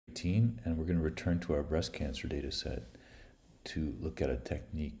And we're going to return to our breast cancer data set to look at a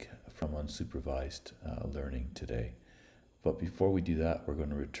technique from unsupervised learning today. But before we do that, we're going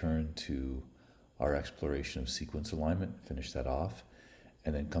to return to our exploration of sequence alignment, finish that off,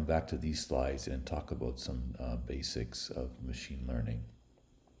 and then come back to these slides and talk about some basics of machine learning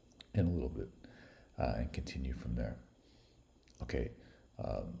in a little bit and continue from there. Okay,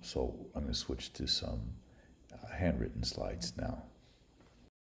 so I'm going to switch to some handwritten slides now.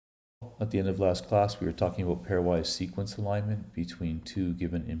 At the end of last class, we were talking about pairwise sequence alignment between two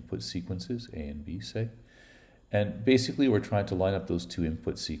given input sequences, A and B, say. And basically, we're trying to line up those two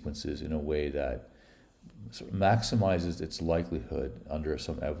input sequences in a way that sort of maximizes its likelihood under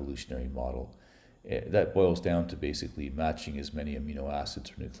some evolutionary model. That boils down to basically matching as many amino acids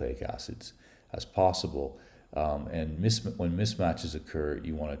or nucleic acids as possible. And when mismatches occur,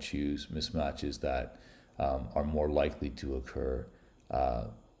 you want to choose mismatches that are more likely to occur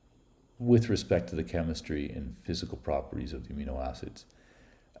with respect to the chemistry and physical properties of the amino acids.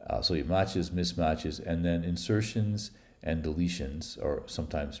 So it matches, mismatches, and then insertions and deletions, or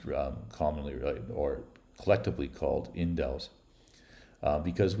sometimes commonly or collectively called indels,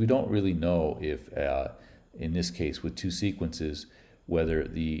 because we don't really know if, in this case with two sequences, whether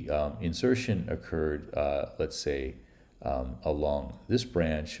the insertion occurred, let's say, along this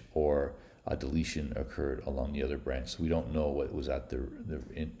branch, or a deletion occurred along the other branch. So we don't know what was at the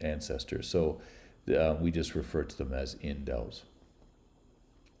ancestor. So we just refer to them as indels.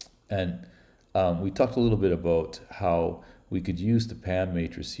 And we talked a little bit about how we could use the PAM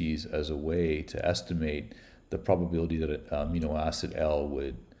matrices as a way to estimate the probability that an amino acid L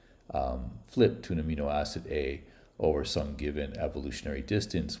would flip to an amino acid A over some given evolutionary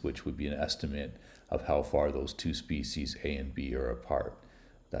distance, which would be an estimate of how far those two species A and B are apart.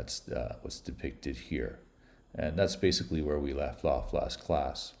 That's what's depicted here. And that's basically where we left off last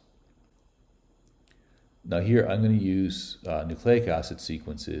class. Now here I'm going to use nucleic acid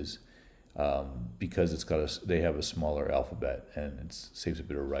sequences because they have a smaller alphabet and it saves a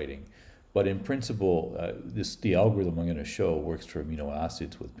bit of writing. But in principle, the algorithm I'm going to show works for amino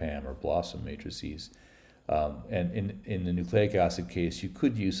acids with PAM or BLOSSOM matrices. And in the nucleic acid case, you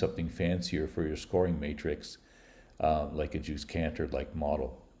could use something fancier for your scoring matrix, like a Jukes-Cantor-like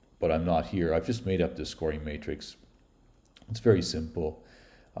model. But I'm not here. I've just made up this scoring matrix. It's very simple,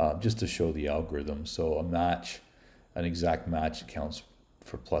 just to show the algorithm. So an exact match counts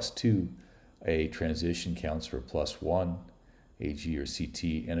for +2, a transition counts for +1, AG or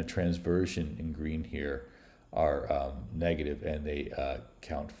CT, and a transversion in green here are negative, and they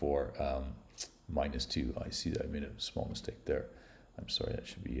count for -2. I see that I made a small mistake there. I'm sorry, that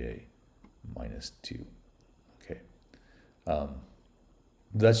should be a -2. Okay.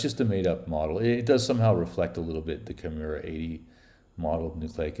 That's just a made-up model. It does somehow reflect a little bit the Chimera 80 model of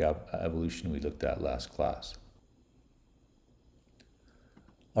nucleic evolution we looked at last class.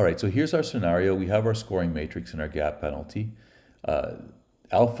 All right, so here's our scenario. We have our scoring matrix and our gap penalty.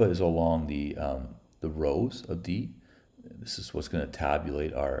 Alpha is along the rows of D. This is what's going to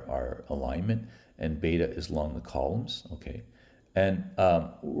tabulate our alignment, and beta is along the columns. Okay, and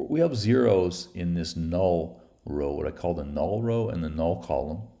we have zeros in this null row, what I call the null row and the null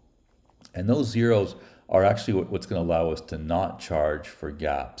column, and those zeros are actually what's going to allow us to not charge for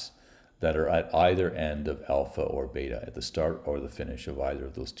gaps that are at either end of alpha or beta, at the start or the finish of either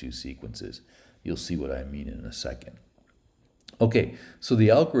of those two sequences. You'll see what I mean in a second. Okay, so the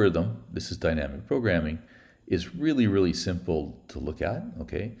algorithm, this is dynamic programming, is really, really simple to look at,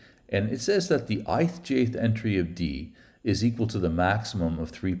 okay? And it says that the ith jth entry of D is equal to the maximum of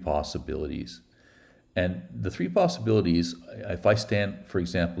 3 possibilities. And the 3 possibilities, if I stand, for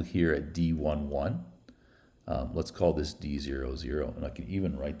example, here at D11, let's call this D00, and I can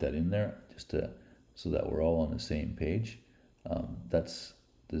even write that in there just so that we're all on the same page. That's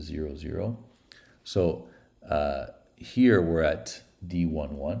the 00. So here we're at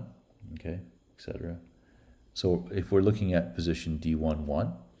D11, okay, etc. So if we're looking at position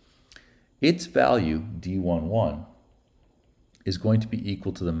D11, its value, D11, is going to be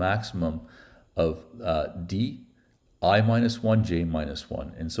equal to the maximum of D, I minus 1, J minus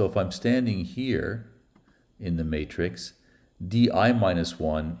 1. And so if I'm standing here in the matrix, DI minus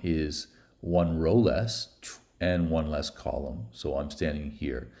 1 is 1 row less and 1 less column. So I'm standing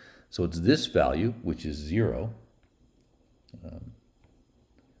here. So it's this value, which is 0,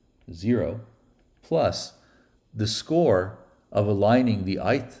 0, plus the score of aligning the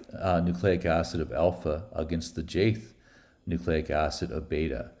ith nucleic acid of alpha against the jth nucleic acid of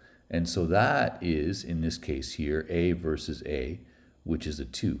beta. And so that is, in this case here, A versus A, which is a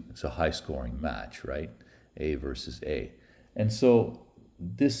 2. It's a high scoring match, right? A versus A. And so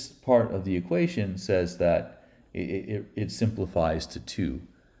this part of the equation says that it simplifies to 2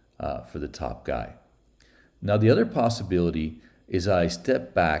 for the top guy. Now the other possibility is I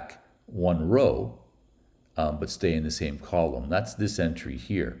step back 1 row, but stay in the same column. That's this entry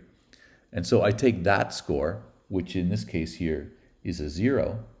here. And so I take that score, which in this case here is a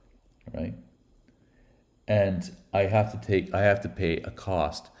 0, right? And I have to pay a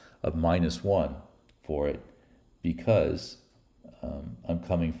cost of -1 for it, because I'm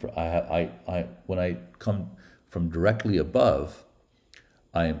coming from, when I come from directly above,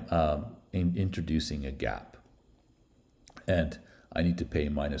 I'm introducing a gap. And I need to pay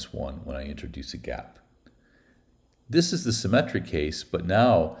 -1 when I introduce a gap. This is the symmetric case, but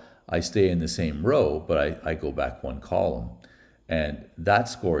now I stay in the same row, but I go back 1 column. And that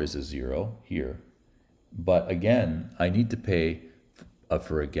score is a 0 here. But again, I need to pay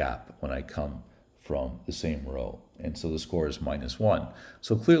for a gap when I come from the same row. And so the score is -1.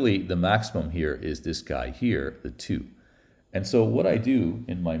 So clearly the maximum here is this guy here, the 2. And so what I do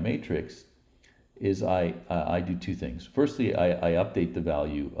in my matrix is I do 2 things. Firstly, I update the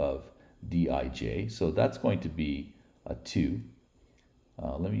value of dij. So that's going to be a 2.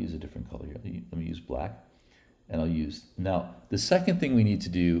 Let me use a different color here. Let me use black. And I'll use, now the second thing we need to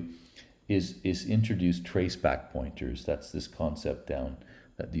do is introduce traceback pointers. That's this concept down,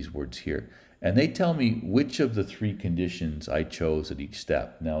 these words here. And they tell me which of the 3 conditions I chose at each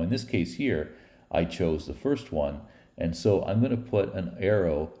step. Now in this case here, I chose the first one. And so I'm going to put an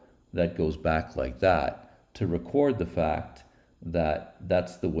arrow that goes back like that to record the fact that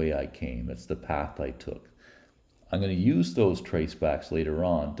that's the way I came. It's the path I took. I'm going to use those tracebacks later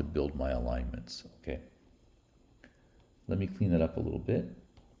on to build my alignments. Okay. Let me clean that up a little bit.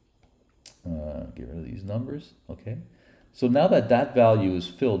 Get rid of these numbers. Okay. So now that that value is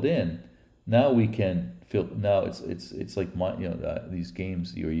filled in, now we can fill. Now it's like these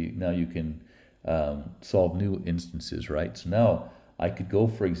games where you can solve new instances, right? So now I could go,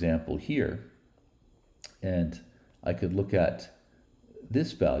 for example, here, and I could look at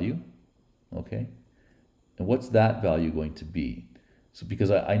this value. Okay. And what's that value going to be? So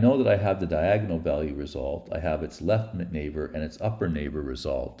because I know that I have the diagonal value resolved, I have its left neighbor and its upper neighbor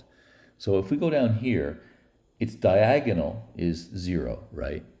resolved. So if we go down here, its diagonal is 0,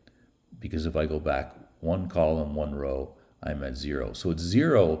 right? Because if I go back 1 column, 1 row, I'm at 0. So it's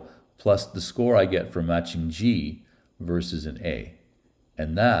 0 plus the score I get for matching G versus an A.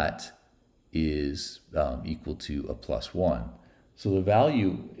 And that is equal to a +1. So the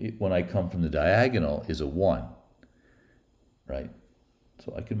value when I come from the diagonal is a 1, right?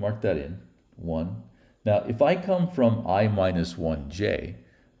 So I can mark that in, 1. Now, if I come from I minus 1j,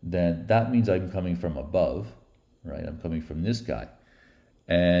 then that means I'm coming from above, right? I'm coming from this guy.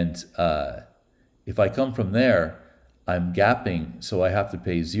 And if I come from there, I'm gapping, so I have to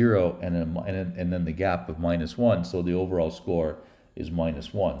pay 0 and then the gap of -1, so the overall score is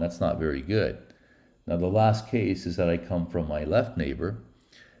 -1. That's not very good. Now, the last case is that I come from my left neighbor,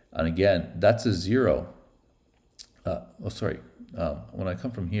 and again, that's a 0. When I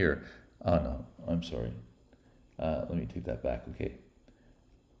come from here, oh no, I'm sorry. Let me take that back, okay.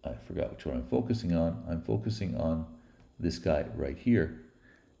 I forgot which one I'm focusing on. I'm focusing on this guy right here.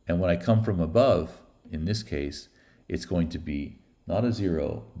 And when I come from above, in this case, it's going to be not a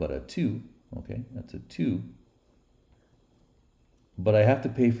 0, but a 2, okay, that's a 2. But I have to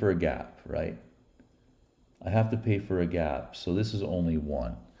pay for a gap, right? I have to pay for a gap, so this is only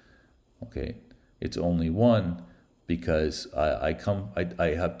 1, okay? It's only 1 because I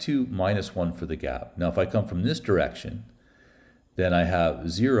have 2 minus 1 for the gap. Now, if I come from this direction, then I have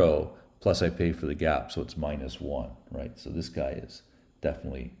 0 plus I pay for the gap, so it's -1, right? So this guy is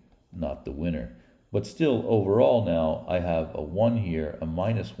definitely not the winner. But still, overall now, I have a 1 here, a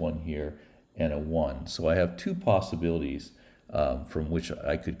 -1 here, and a 1. So I have 2 possibilities from which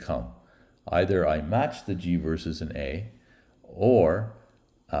I could come. Either I match the G versus an A, or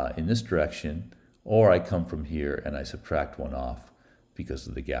in this direction, or I come from here and I subtract 1 off because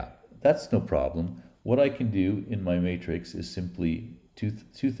of the gap. That's no problem. What I can do in my matrix is simply two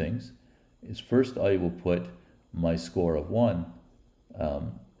things. Is first, I will put my score of 1,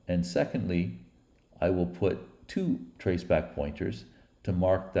 and secondly, I will put 2 traceback pointers to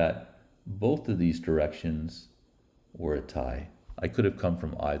mark that both of these directions were a tie. I could have come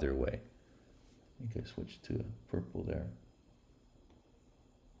from either way. I think I switched to purple there.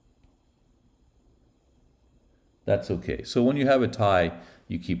 That's okay. So when you have a tie,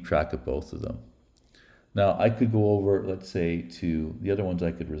 you keep track of both of them. Now I could go over, let's say, to the other ones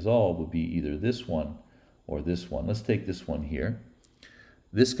I could resolve would be either this one or this one. Let's take this one here.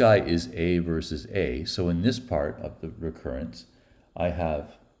 This guy is A versus A. So in this part of the recurrence, I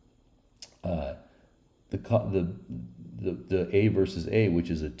have the A versus A, which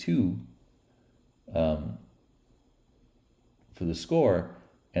is a 2 for the score,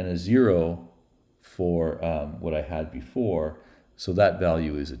 and a 0 for what I had before. So that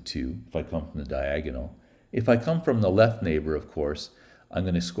value is a 2 if I come from the diagonal. If I come from the left neighbor, of course, I'm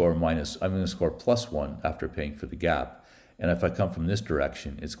going to score +1 after paying for the gap. And if I come from this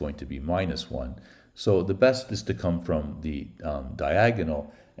direction, it's going to be -1. So the best is to come from the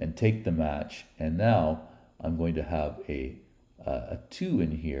diagonal and take the match. And now I'm going to have a 2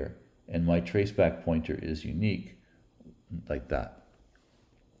 in here, and my traceback pointer is unique, like that.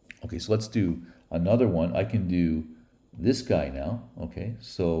 Okay, so let's do another one. I can do this guy now. Okay,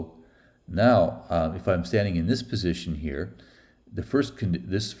 so now if I'm standing in this position here,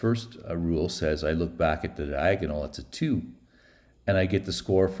 this first rule says I look back at the diagonal, it's a 2, and I get the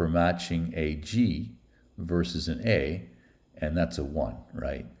score for matching a G versus an A, and that's a 1,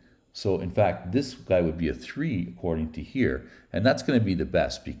 right? So in fact, this guy would be a 3 according to here, and that's going to be the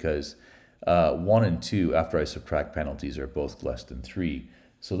best because 1 and 2, after I subtract penalties, are both less than 3.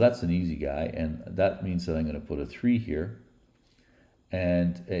 So that's an easy guy, and that means that I'm going to put a 3 here,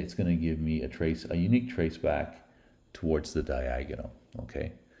 and it's going to give me a unique trace back towards the diagonal.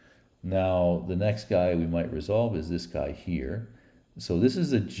 Okay. Now the next guy we might resolve is this guy here. So this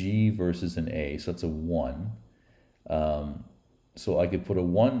is a G versus an A, so it's a 1. So I could put a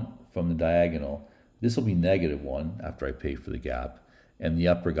 1 from the diagonal. This will be -1 after I pay for the gap, and the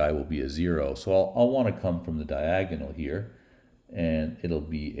upper guy will be a 0. So I'll want to come from the diagonal here, and it'll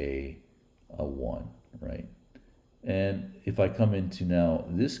be a 1, right? And if I come into now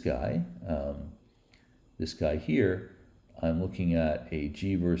this guy here, I'm looking at a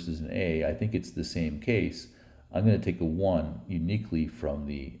G versus an A. I think it's the same case. I'm going to take a 1 uniquely from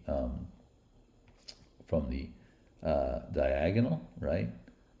the diagonal, right?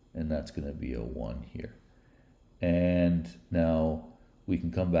 And that's going to be a 1 here. And now we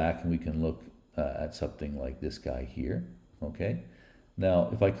can come back and we can look at something like this guy here, okay? Now,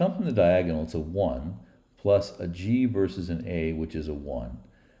 if I come from the diagonal, it's a 1 plus a G versus an A, which is a 1.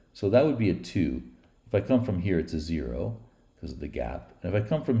 So that would be a 2. If I come from here, it's a 0 because of the gap. And if I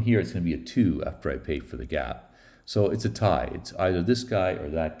come from here, it's going to be a 2 after I pay for the gap. So it's a tie. It's either this guy or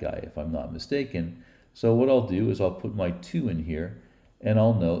that guy, if I'm not mistaken. So what I'll do is I'll put my 2 in here, and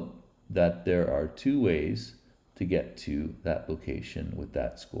I'll note that there are 2 ways to get to that location with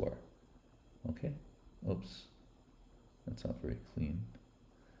that score. Okay? Oops. That's not very clean.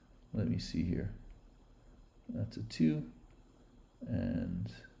 Let me see here. That's a 2.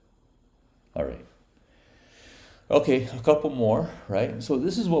 And all right. Okay, a couple more, right? So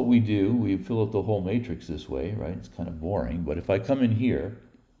this is what we do. We fill out the whole matrix this way, right? It's kind of boring. But if I come in here,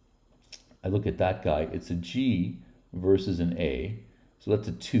 I look at that guy. It's a G versus an A. So that's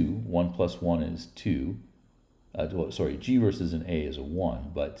a 2. 1 plus 1 is 2. Sorry, G versus an A is a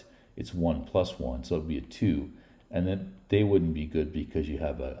 1, but it's 1 plus 1, so it would be a 2. And then they wouldn't be good because you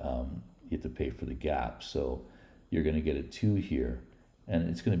have you have to pay for the gap. So you're going to get a 2 here, and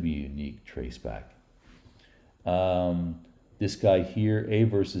it's going to be a unique traceback. This guy here, A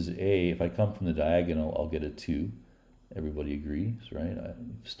versus A, if I come from the diagonal, I'll get a 2. Everybody agrees, right?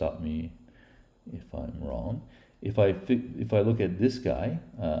 Stop me if I'm wrong. If I look at this guy,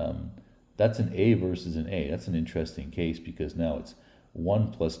 that's an A versus an A. That's an interesting case because now it's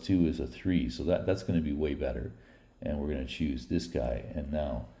 1 plus 2 is a 3. So that's going to be way better. And we're going to choose this guy, and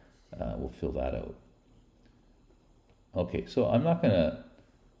now we'll fill that out. Okay, so I'm not going to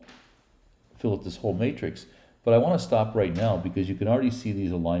fill out this whole matrix, but I want to stop right now because you can already see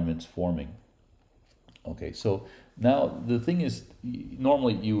these alignments forming. Okay, so now the thing is,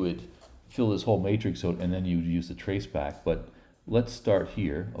 normally you would fill this whole matrix out and then you would use the traceback, but let's start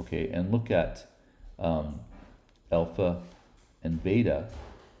here, okay, and look at alpha and beta.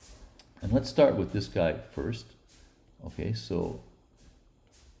 And let's start with this guy first. Okay, so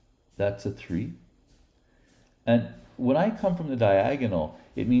that's a 3. And when I come from the diagonal,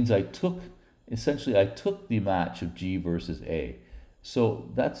 it means essentially I took the match of G versus A. So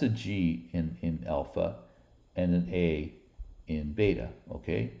that's a G in alpha and an A in beta,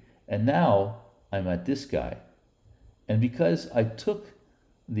 okay? And now I'm at this guy. And because I took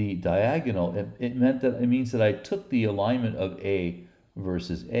the diagonal, it means that I took the alignment of A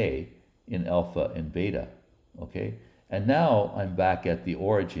versus A in alpha and beta, okay? And now I'm back at the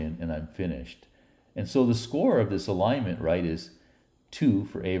origin and I'm finished. And so the score of this alignment, right, is 2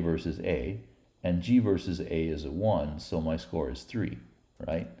 for A versus A, and G versus A is a 1, so my score is 3,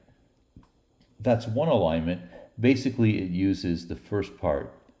 right? That's one alignment. Basically, it uses the first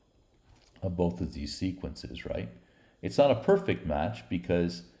part of both of these sequences, right? It's not a perfect match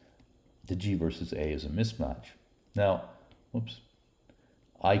because the G versus A is a mismatch. Now, whoops,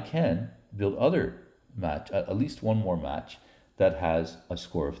 I can build other match, at least one more match that has a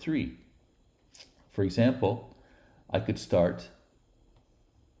score of 3. For example, I could start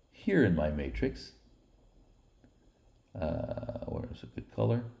here in my matrix. Where is a good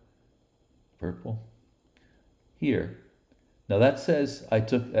color? Purple. Here. Now that says I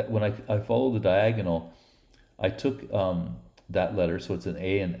took, when I follow the diagonal, I took that letter, so it's an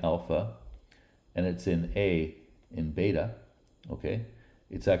A in alpha, and it's in A in beta, okay?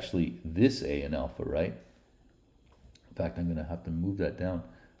 It's actually this A in alpha, right? In fact, I'm gonna have to move that down.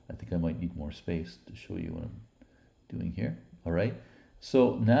 I think I might need more space to show you what I'm doing here, all right?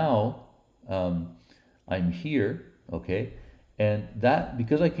 So now I'm here, okay? And that,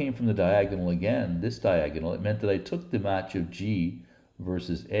 because I came from the diagonal again, this diagonal, it meant that I took the match of G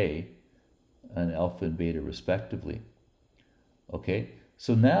versus A, and alpha and beta respectively. Okay,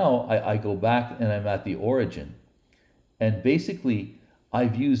 so now I go back and I'm at the origin. And basically,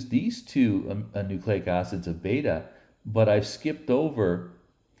 I've used these two nucleic acids of beta, but I've skipped over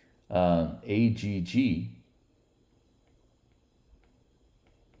AGG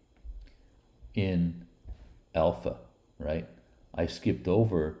in alpha, right? I skipped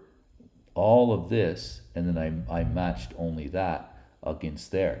over all of this, and then I matched only that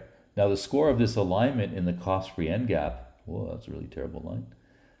against there. Now the score of this alignment in the cost-free end gap, whoa, that's a really terrible line,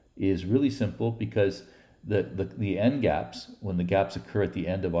 is really simple because the end gaps, when the gaps occur at the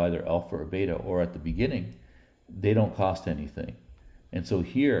end of either alpha or beta or at the beginning, they don't cost anything. And so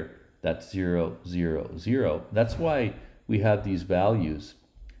here, that's 0, 0, 0. That's why we have these values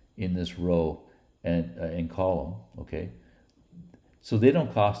in this row and column, okay? So they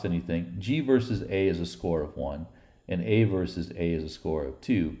don't cost anything. G versus A is a score of 1, and A versus A is a score of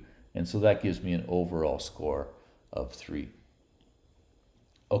 2. And so that gives me an overall score of 3.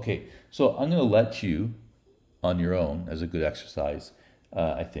 Okay, so I'm going to let you, on your own, as a good exercise,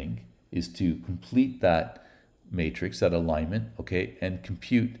 I think, is to complete that matrix, that alignment, okay, and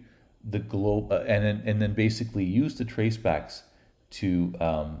compute the globe, and then basically use the tracebacks to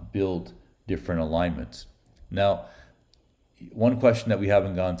build different alignments. Now, one question that we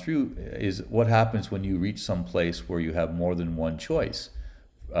haven't gone through is what happens when you reach some place where you have more than one choice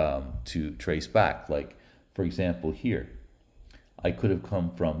to trace back. Like, for example, here, I could have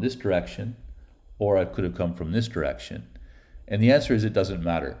come from this direction, or I could have come from this direction. And the answer is it doesn't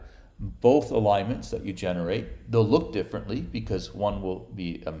matter. Both alignments that you generate, they'll look differently because one will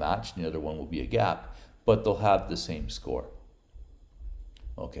be a match and the other one will be a gap, but they'll have the same score.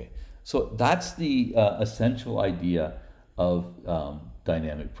 Okay, so that's the essential idea of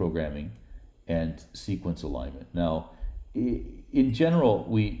dynamic programming and sequence alignment. Now, in general,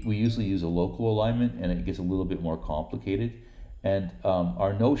 we usually use a local alignment, and it gets a little bit more complicated. And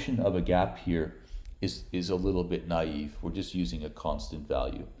our notion of a gap here is a little bit naive. We're just using a constant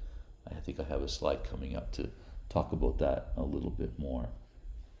value. I think I have a slide coming up to talk about that a little bit more.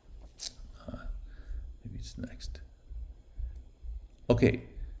 Maybe it's next. Okay.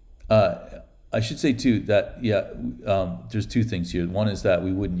 I should say too that, there's two things here. One is that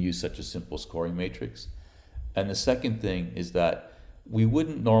we wouldn't use such a simple scoring matrix. And the second thing is that we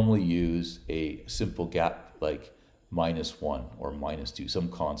wouldn't normally use a simple gap like -1 or -2, some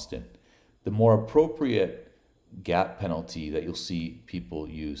constant. The more appropriate gap penalty that you'll see people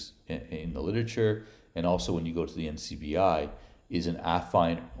use in the literature, and also when you go to the NCBI, is an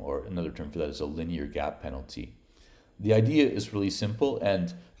affine, or another term for that is a linear gap penalty. The idea is really simple,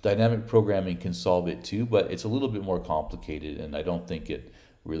 and dynamic programming can solve it too, but it's a little bit more complicated, and I don't think it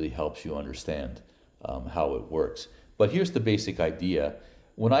really helps you understand how it works. But here's the basic idea.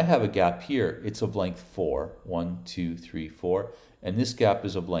 When I have a gap here, it's of length 4, 1, 2, 3, 4, and this gap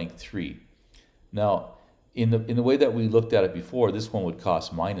is of length 3. Now, in the way that we looked at it before, this one would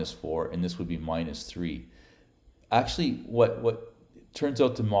cost -4, and this would be -3. Actually, what turns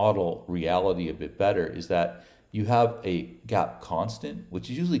out to model reality a bit better is that you have a gap constant, which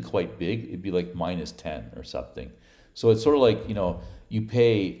is usually quite big. It'd be like -10 or something. So it's sort of like, you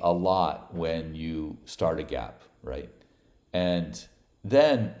pay a lot when you start a gap, right? And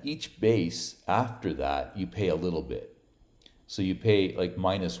then each base after that, you pay a little bit. So you pay like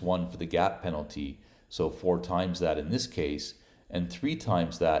 -1 for the gap penalty, so 4 times that in this case, and 3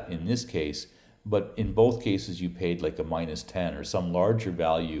 times that in this case, but in both cases you paid like a -10 or some larger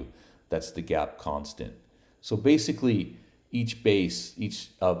value that's the gap constant. So basically each base, each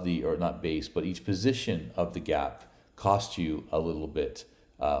position of the gap costs you a little bit,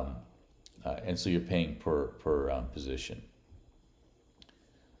 and so you're paying per position.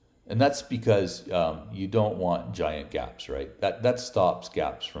 And that's because you don't want giant gaps, right? That stops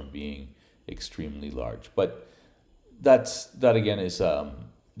gaps from being extremely large. But that again is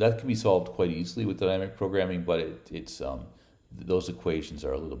that can be solved quite easily with dynamic programming, but it's those equations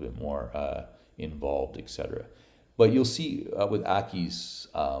are a little bit more involved, etc. But you'll see with Aki's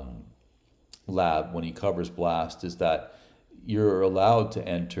lab when he covers BLAST is that you're allowed to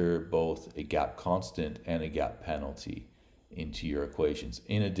enter both a gap constant and a gap penalty into your equations,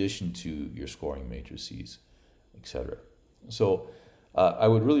 in addition to your scoring matrices, etc. So I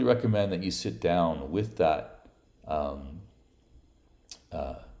would really recommend that you sit down with that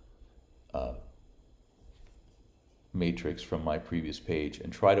matrix from my previous page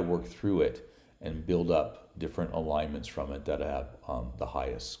and try to work through it and build up different alignments from it that have the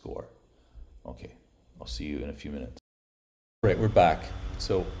highest score. Okay, I'll see you in a few minutes. All right, we're back.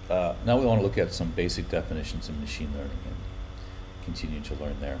 So now we want to look at some basic definitions in machine learning and continue to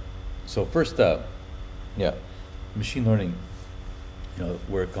learn there. So first, machine learning,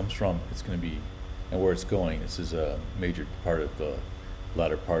 where it comes from, it's going to be, and where it's going. This is a major part of the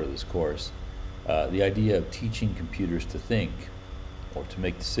latter part of this course. The idea of teaching computers to think or to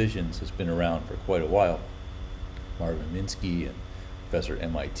make decisions has been around for quite a while. Marvin Minsky, and professor at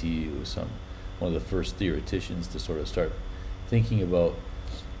MIT, who was one of the first theoreticians to sort of start thinking about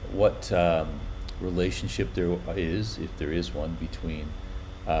what relationship there is, if there is one, between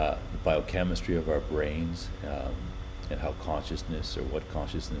the biochemistry of our brains and how consciousness, or what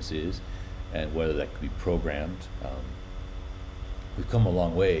consciousness is, and whether that could be programmed. We've come a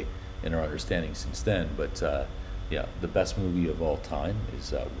long way in our understanding since then, but the best movie of all time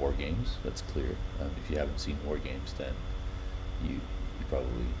is War Games. That's clear. If you haven't seen War Games, then you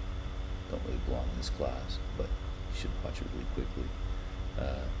probably don't really belong in this class, but you should watch it really quickly.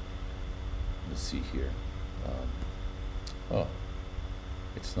 Let's see here. Oh,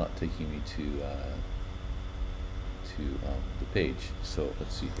 it's not taking me to the page. So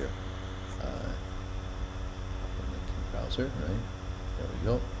let's see here. Open the browser, right? There we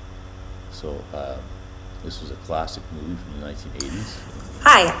go. So this was a classic movie from the 1980s.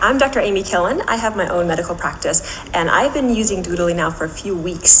 Hi, I'm Dr. Amy Killen. I have my own medical practice, and I've been using Doodly now for a few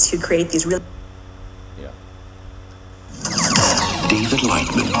weeks to create these really... David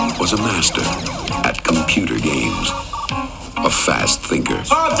Lightman was a master at computer games, a fast thinker.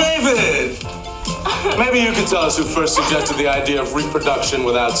 Oh, David! Maybe you could tell us who first suggested the idea of reproduction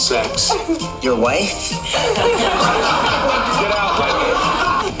without sex. Your wife? Get out,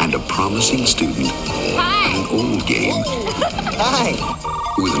 Lightman. And a promising student at an old game. Hi.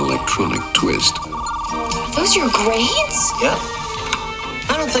 With an electronic twist. Are those your grades? Yeah.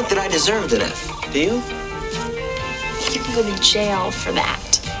 I don't think that I deserved an F. Do you? You can go to jail for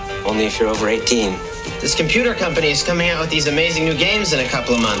that. Only if you're over 18. This computer company is coming out with these amazing new games in a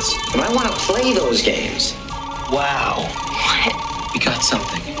couple of months. And I want to play those games. Wow. What? We got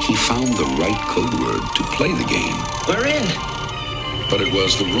something. He found the right code word to play the game. We're in. But it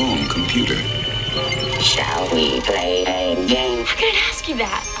was the wrong computer. Shall we play a game? How can I ask you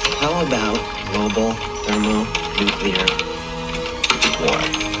that? How about global thermonuclear war?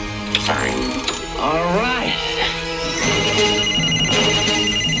 Fine. All right.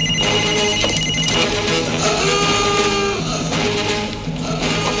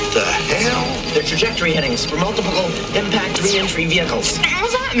 What the hell? They're trajectory headings for multiple impact re-entry vehicles. What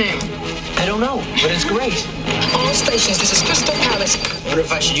does that mean? I don't know, but it's great. All stations, this is Crystal Palace. I wonder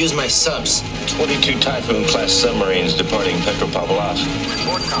if I should use my subs. 22 Typhoon-class submarines departing Petropavlovsk.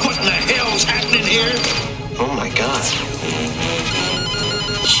 What in the hell's happening here? Oh my God.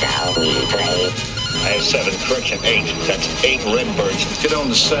 Shall we play? I have 7, correction 8. That's 8 Redbirds. Get on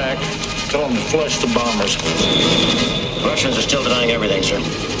the sack. Tell them to flush the bombers. Russians are still denying everything, sir.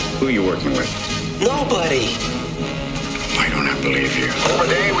 Who are you working with? Nobody. I don't believe you.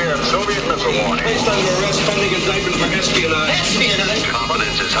 Today we have Soviet missile warning. Based on your arrest pending indictment for espionage. Espionage?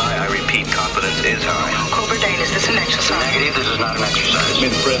 Confidence is high. I repeat, confidence is high. Cobra Dane, is this an exercise? Negative, this is not an exercise. Me,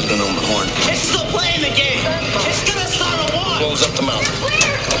 the president on the horn. It's still playing the game. It's gonna start a war. Close up the mountain.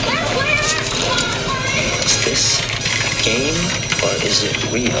 Is this a game or is it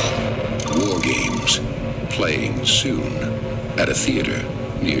real? War Games. Playing soon. At a theater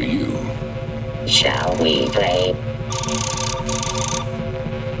near you. Shall we play?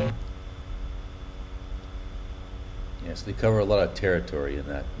 Yes, they cover a lot of territory in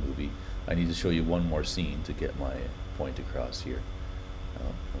that movie. I need to show you one more scene to get my point across here.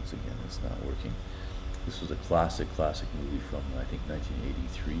 Once again, it's not working. This was a classic movie from, I think,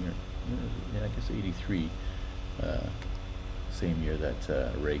 1983, or yeah, I guess 83, same year that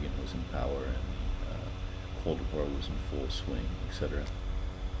Reagan was in power and the Cold War was in full swing, etc.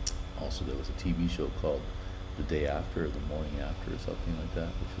 Also, there was a TV show called The Day After, or The Morning After, or something like that,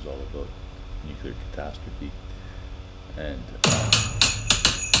 which was all about nuclear catastrophe. And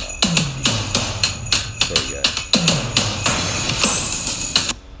sorry guys.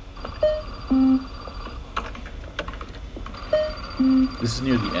 This is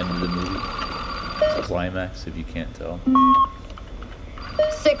near the end of the movie. It's the climax, if you can't tell.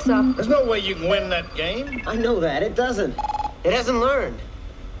 6 up. There's no way you can win that game. I know that. It doesn't. It hasn't learned.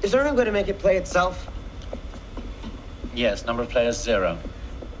 Is learning going to make it play itself? Yes, number of players 0.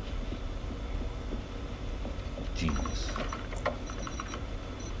 Genius.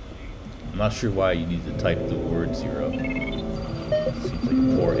 I'm not sure why you need to type the word 0. Seems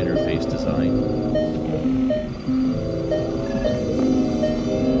like poor interface design.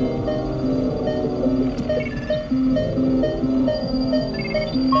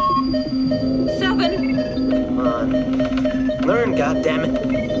 Come on. Learn, goddammit.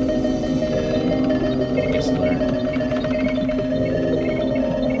 Yes, learn.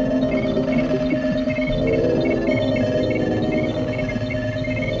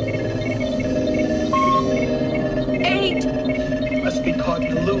 Must be caught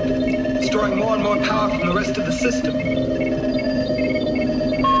in the loop, storing more and more power from the rest of the system.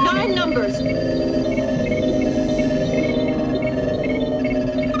 9 numbers. 10.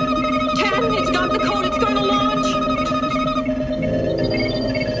 It's got the code. It's going to launch.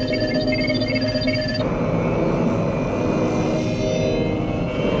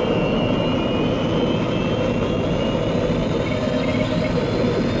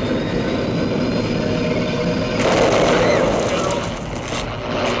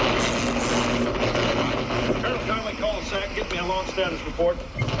 Status report.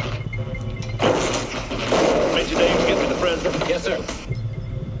 Major Dave, get me the president. Yes, sir.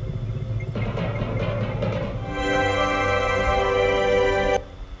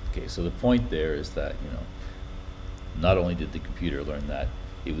 Okay, so the point there is that, you know, not only did the computer learn that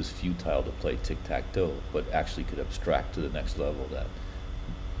it was futile to play tic-tac-toe, but actually could abstract to the next level that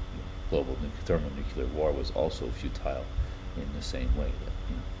global thermonuclear war was also futile in the same way that,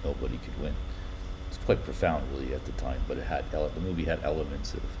 you know, nobody could win. It's quite profound, really, at the time. But it had the movie had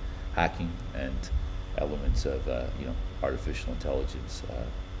elements of hacking and elements of you know, artificial intelligence,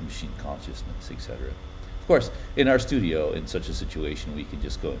 machine consciousness, etc. Of course, in our studio, in such a situation, we can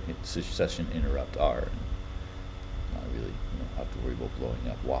just go and hit session interrupt R, and not really, you know, have to worry about blowing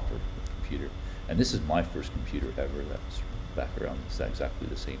up Whopper, the computer. And this is my first computer ever. That was back around exactly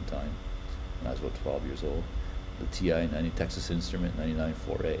the same time, when I was about 12 years old. The TI-90 Texas Instrument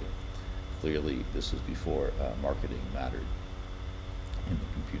 99-4A. Clearly, this was before marketing mattered in the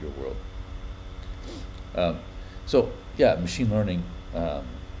computer world. So, yeah, machine learning,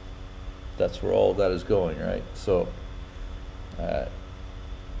 that's where all that is going, right? So,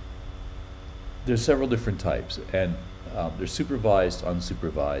 there's several different types, and there's supervised,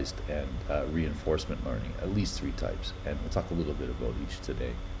 unsupervised, and reinforcement learning, at least 3 types, and we'll talk a little bit about each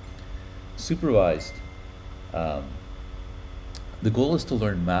today. Supervised, the goal is to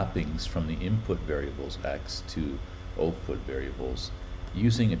learn mappings from the input variables x to output variables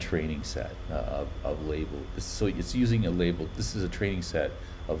using a training set of labeled. So it's using a labeled, this is a training set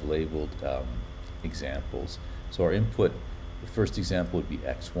of labeled examples. So our input, the first example would be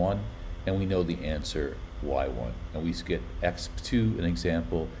x1, and we know the answer y1. And we get x2, an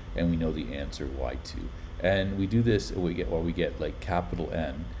example, and we know the answer y2. And we do this, we get like capital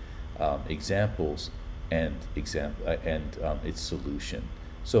N examples and its solution.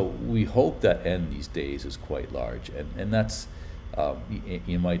 So we hope that N these days is quite large, and that's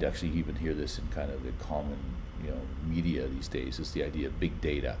you might actually even hear this in kind of the common, you know, media these days, is the idea of big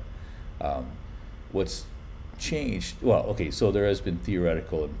data. What's changed? Well, okay, so there has been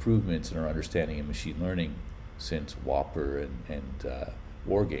theoretical improvements in our understanding of machine learning since Whopper and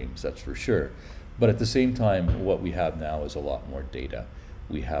war games, that's for sure. But at the same time, what we have now is a lot more data.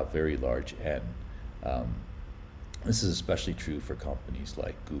 We have very large N. This is especially true for companies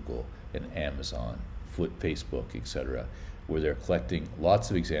like Google and Amazon, Facebook, etc., where they're collecting lots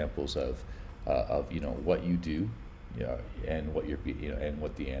of examples of you know, what you do, you know, and what and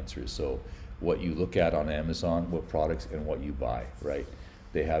what the answer is. So what you look at on Amazon, what products, and what you buy, right?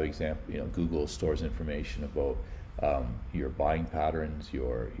 They have you know, Google stores information about your buying patterns,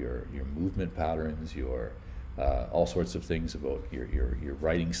 your movement patterns, your all sorts of things about your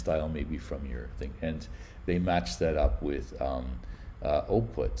writing style, maybe from your thing, and they match that up with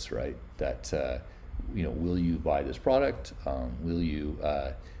outputs, right? That you know, will you buy this product? Will you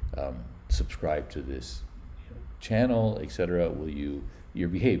subscribe to this, you know, channel, etc.? Will you, your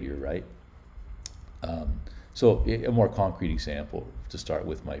behavior, right? So a more concrete example to start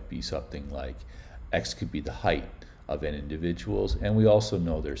with might be something like X could be the height of n individuals, and we also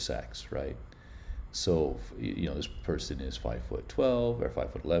know their sex, right? So this person is 5'12" or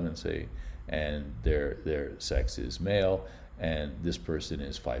 5'11", say, and their sex is male, and this person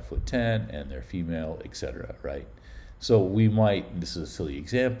is 5'10" and they're female, etc., right? So we might, this is a silly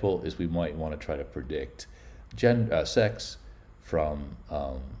example, is we might want to try to predict sex from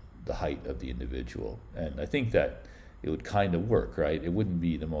the height of the individual. And I think that it would kind of work, right? It wouldn't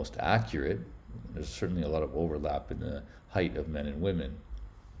be the most accurate. There's certainly a lot of overlap in the height of men and women,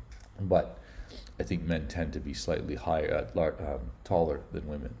 but I think men tend to be slightly higher, taller than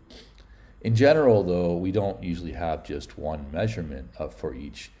women. In general, though, we don't usually have just one measurement for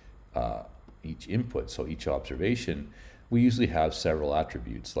each input, so each observation. We usually have several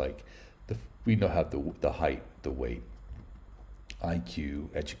attributes, like we have the height, the weight, IQ,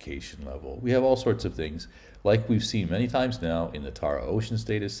 education level. We have all sorts of things, like we've seen many times now in the Tara Oceans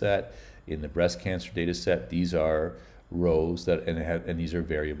data set, in the breast cancer data set. These are rows and these are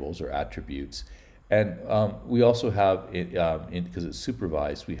variables or attributes. And we also have, because it's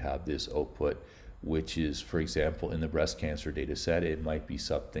supervised, we have this output, which is, for example, in the breast cancer data set, it might be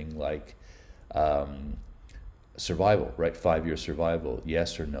something like survival, right? 5-year survival,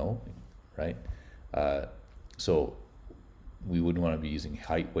 yes or no, right? So we wouldn't want to be using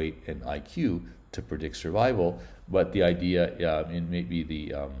height, weight, and IQ to predict survival, but the idea in maybe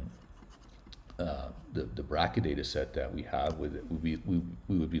the BRCA data set that we have, we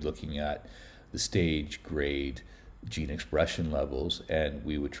would be looking at the stage, grade, gene expression levels, and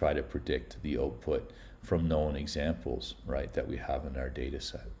we would try to predict the output from known examples, right, that we have in our data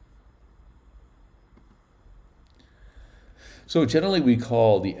set. So generally we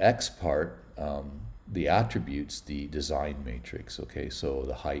call the X part, the attributes, the design matrix, okay? So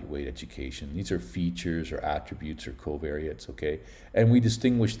the height, weight, education, these are features or attributes or covariates, okay? And we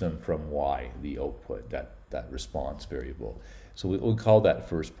distinguish them from Y, the output, that response variable. So we'll call that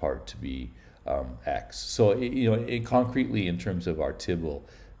first part to be X. So concretely, in terms of our tibble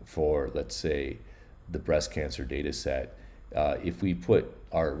for, let's say, the breast cancer data set, if we put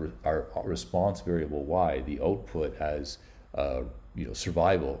our response variable Y, the output, as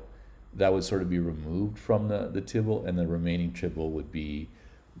survival, that would sort of be removed from the tibble, and the remaining tibble would be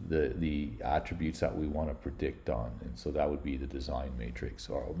the attributes that we want to predict on, and so that would be the design matrix.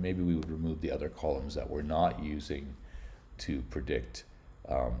 Or maybe we would remove the other columns that we're not using to predict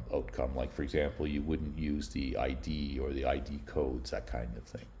outcome. Like, for example, you wouldn't use the ID or the ID codes, that kind of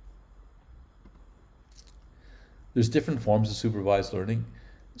thing. There's different forms of supervised learning.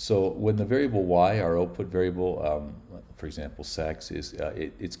 So when the variable Y, our output variable, for example, sex, is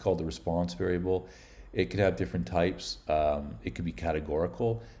it's called the response variable. It could have different types. It could be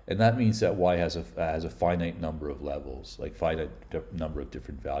categorical, and that means that Y has a finite number of levels, like finite number of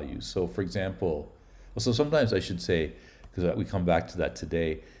different values. So, for example, so sometimes I should say, because we come back to that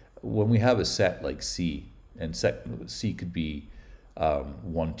today, when we have a set like C, and set C could be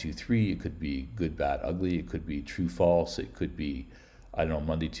 1, 2, 3. It could be good, bad, ugly. It could be true, false. It could be, I don't know,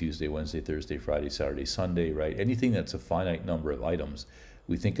 Monday, Tuesday, Wednesday, Thursday, Friday, Saturday, Sunday, right? Anything that's a finite number of items,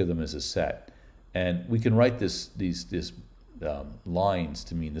 we think of them as a set. And we can write these lines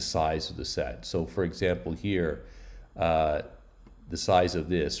to mean the size of the set. So, for example, here, the size of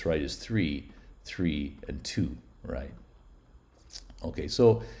this, right, is 3, 3, and 2, right? Okay,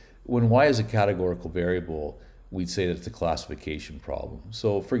 so when Y is a categorical variable, we'd say that it's a classification problem.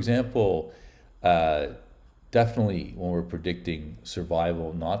 So, for example, definitely when we're predicting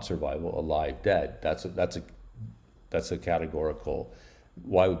survival, not survival, alive, dead, that's a categorical.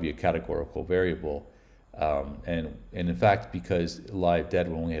 Y would be a categorical variable, and in fact, because alive, dead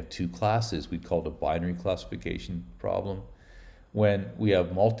will only have 2 classes, we'd call it a binary classification problem. When we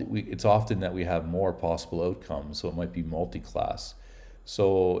have it's often that we have more possible outcomes, so it might be multi-class.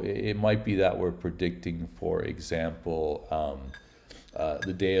 So it might be that we're predicting, for example,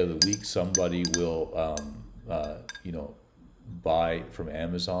 the day of the week somebody will, buy from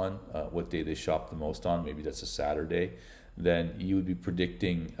Amazon, what day they shop the most on. Maybe that's a Saturday. Then you would be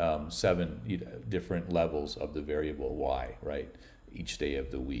predicting 7 different levels of the variable Y, right, each day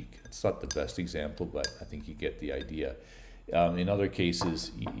of the week. It's not the best example, but I think you get the idea. In other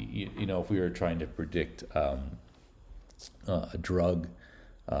cases, if we were trying to predict a drug,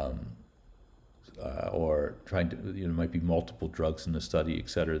 or trying to, might be multiple drugs in the study, et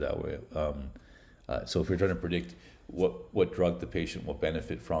cetera, that way. So if we're trying to predict what drug the patient will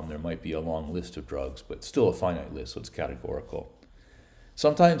benefit from, there might be a long list of drugs, but still a finite list, so it's categorical.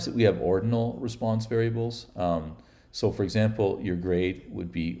 Sometimes we have ordinal response variables. So for example, your grade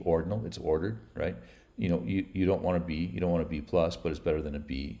would be ordinal, it's ordered, right? you don't want a B, you don't want a B plus, but it's better than a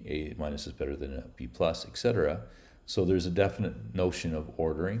B. A minus is better than a B plus, etc. So there's a definite notion of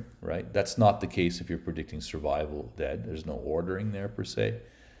ordering, right? That's not the case if you're predicting survival dead. There's no ordering there per se.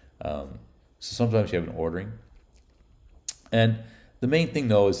 So sometimes you have an ordering. And the main thing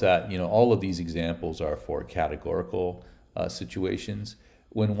though is that, all of these examples are for categorical situations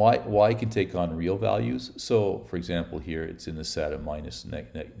when y can take on real values. So for example, here it's in the set of minus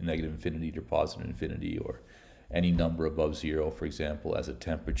negative infinity to positive infinity, or any number above 0, for example, as a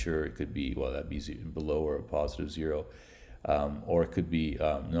temperature. It could be, well, that'd be below or a positive 0, or it could be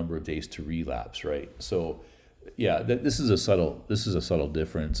number of days to relapse, right? So yeah, this is a subtle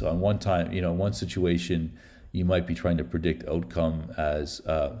difference. On one situation, you might be trying to predict outcome as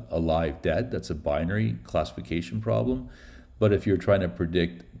alive dead. That's a binary classification problem. But if you're trying to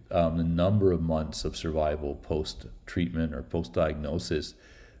predict the number of months of survival post-treatment or post-diagnosis,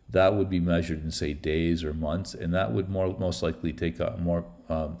 that would be measured in, say, days or months, and that would most likely take more.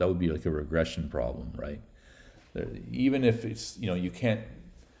 That would be like a regression problem, right? Even if it's, you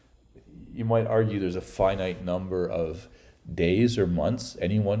might argue there's a finite number of days or months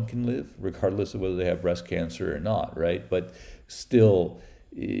anyone can live, regardless of whether they have breast cancer or not, right? But still,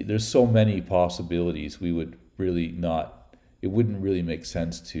 there's so many possibilities. We would really not. It wouldn't really make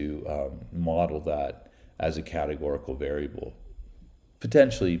sense to model that as a categorical variable.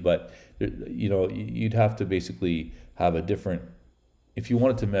 Potentially, but you'd have to basically have a different. If you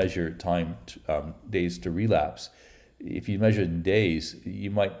wanted to measure time, days to relapse, if you measure in days, you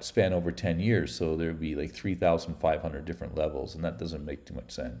might span over 10 years. So there'd be like 3,500 different levels, and that doesn't make too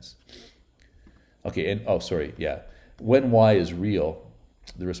much sense. Okay, and when y is real,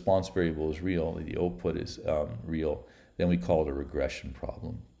 the response variable is real, the output is real, then we call it a regression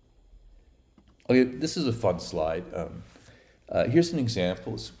problem. Okay, this is a fun slide. Here's an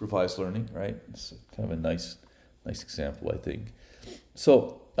example of supervised learning, right? It's kind of a nice example, I think.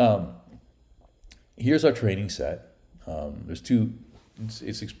 So here's our training set. There's two.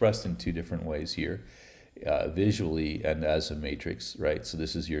 It's expressed in two different ways here, visually and as a matrix, right? So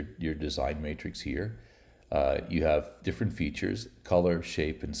this is your design matrix here. You have different features: color,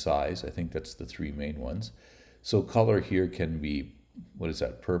 shape, and size. I think that's the three main ones. So color here can be, what is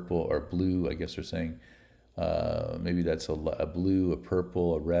that? Purple or blue? I guess they're saying. Maybe that's a blue, a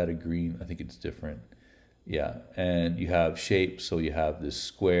purple, a red, a green. I think it's different. Yeah, and you have shape. So you have this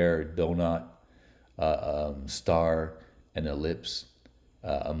square, donut, star, an ellipse,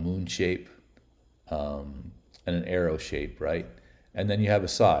 a moon shape, and an arrow shape, right? And then you have a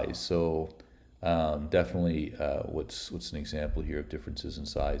size. So definitely, what's an example here of differences in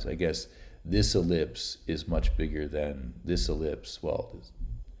size? I guess this ellipse is much bigger than this ellipse. Well,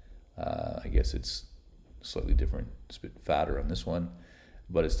 I guess it's slightly different. It's a bit fatter on this one,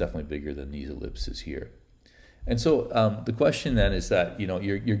 but it's definitely bigger than these ellipses here. And so the question then is that,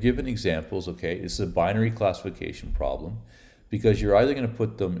 you're given examples, okay? This is a binary classification problem because you're either going to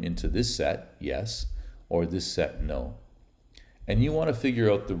put them into this set, yes, or this set, no. And you want to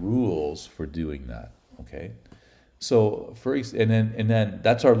figure out the rules for doing that, okay? So and then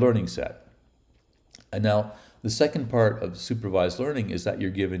that's our learning set. And now the second part of supervised learning is that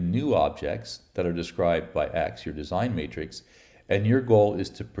you're given new objects that are described by X, your design matrix, and your goal is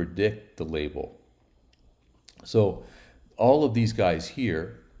to predict the label. So all of these guys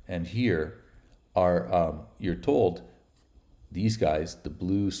here and here are, you're told these guys, the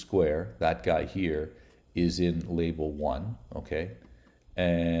blue square, that guy here is in label 1, okay?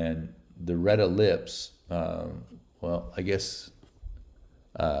 And the red ellipse, well, I guess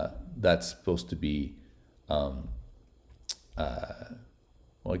that's supposed to be, well,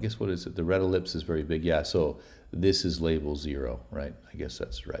 I guess what is it? The red ellipse is very big. Yeah, so this is label 0, right? I guess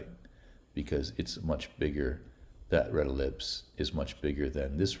that's right, because it's much bigger. That red ellipse is much bigger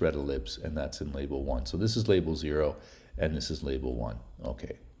than this red ellipse, and that's in label 1. So this is label 0, and this is label 1.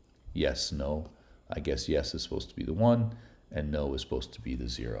 Okay, yes, no. I guess yes is supposed to be the 1, and no is supposed to be the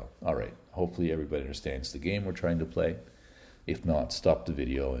 0. All right, hopefully everybody understands the game we're trying to play. If not, stop the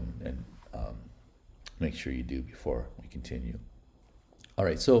video and make sure you do before we continue. All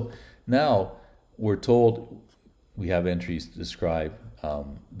right, so now we're told we have entries to describe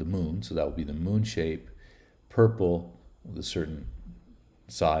the moon, so that will be the moon shape, purple with a certain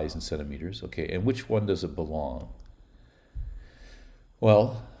size in centimeters, okay, and which one does it belong?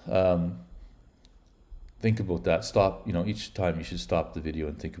 Well, think about that. Stop, each time you should stop the video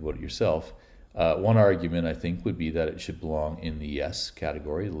and think about it yourself. One argument, I think, would be that it should belong in the yes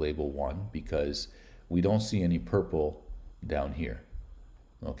category, the label 1, because we don't see any purple down here.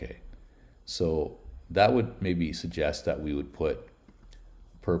 Okay, so that would maybe suggest that we would put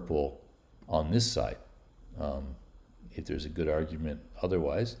purple on this side. If there's a good argument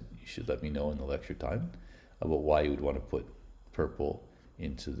otherwise, you should let me know in the lecture time about why you would want to put purple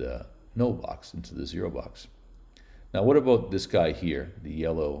into the no box, into the 0 box. Now, what about this guy here, the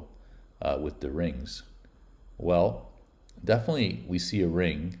yellow with the rings? Well, definitely we see a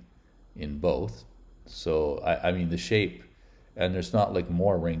ring in both. So, I mean, the shape, and there's not like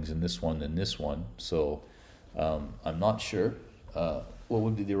more rings in this one than this one. So, I'm not sure what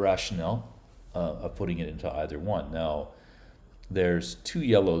would be the rationale of putting it into either one. Now, there's 2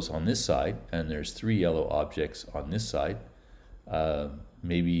 yellows on this side, and there's 3 yellow objects on this side.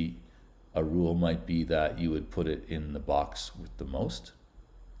 Maybe a rule might be that you would put it in the box with the most.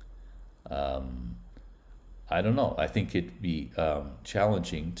 I don't know. I think it'd be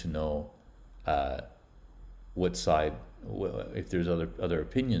challenging to know what side, if there's other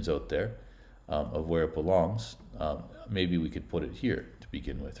opinions out there of where it belongs. Maybe we could put it here to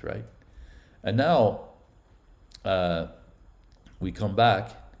begin with, right? And now we come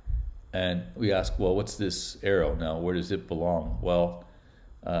back and we ask, well, what's this arrow now? Where does it belong? Well,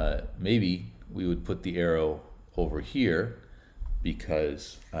 maybe we would put the arrow over here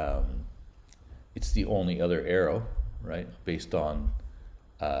because it's the only other arrow, right, based on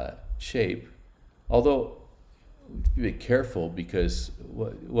shape. Although, be a bit careful because,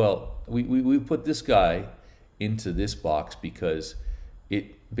 well, we put this guy into this box because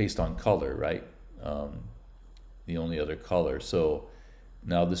based on color, right? The only other color. So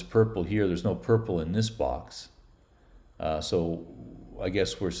now this purple here, there's no purple in this box. So I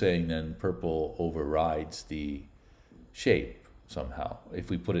guess we're saying then purple overrides the shape somehow if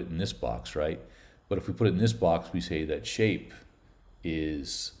we put it in this box, right? But if we put it in this box, we say that shape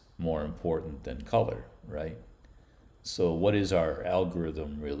is more important than color, right? So what is our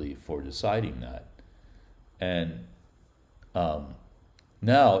algorithm really for deciding that? And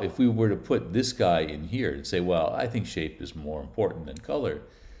now if we were to put this guy in here and say, well, I think shape is more important than color.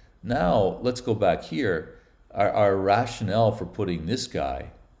 Now let's go back here. Our rationale for putting this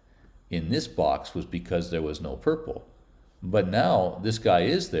guy in this box was because there was no purple. But now this guy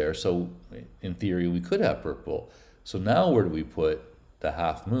is there, so in theory we could have purple. So now where do we put the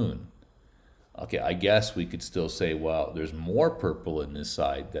half moon? Okay, I guess we could still say, well, there's more purple in this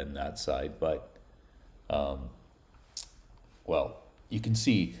side than that side, but well, you can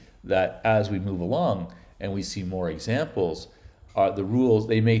see that as we move along and we see more examples, the rules,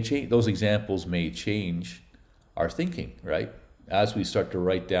 they may change. Those examples may change our thinking, right? As we start to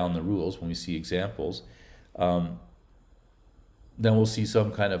write down the rules, when we see examples, then we'll see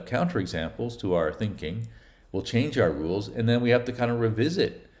some kind of counterexamples to our thinking. We'll change our rules, and then we have to kind of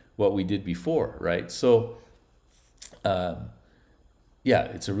revisit what we did before, right? So, yeah,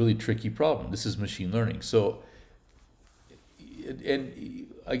 it's a really tricky problem. This is machine learning. So, and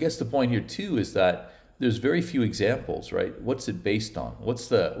I guess the point here too is that there's very few examples, right? What's it based on?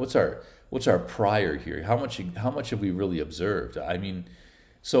 What's our prior here? How much have we really observed? I mean,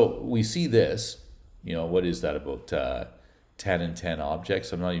 so we see this, you know, what is that, about 10 and 10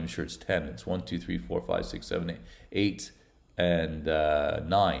 objects? I'm not even sure it's 10. It's 1, 2, 3, 4, 5, 6, 7, 8, and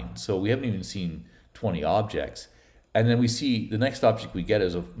 9. So we haven't even seen 20 objects. And then we see the next object we get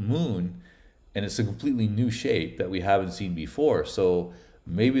is a moon, and it's a completely new shape that we haven't seen before. So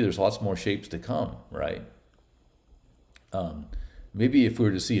maybe there's lots more shapes to come, right? Maybe if we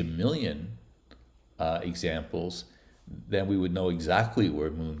were to see 1 million examples, then we would know exactly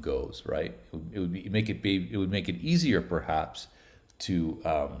where moon goes, right? It would make it easier, perhaps, to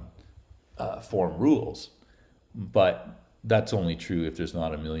form rules. But that's only true if there's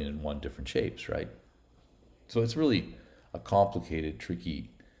not 1,000,001 different shapes, right? So it's really a complicated,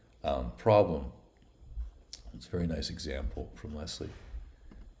 tricky problem. It's a very nice example from Leslie.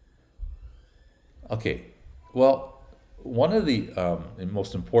 Okay, well, one of the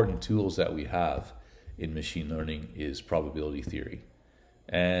most important tools that we have in machine learning is probability theory.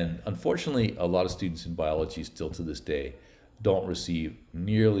 And unfortunately, a lot of students in biology still to this day don't receive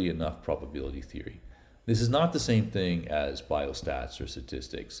nearly enough probability theory. This is not the same thing as biostats or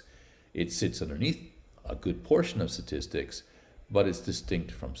statistics. It sits underneath a good portion of statistics, but it's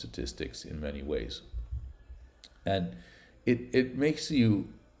distinct from statistics in many ways. And it makes you,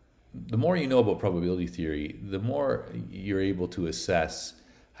 the more you know about probability theory, the more you're able to assess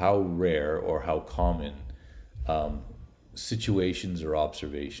how rare or how common situations or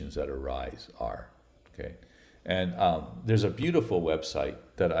observations that arise are. Okay, and there's a beautiful website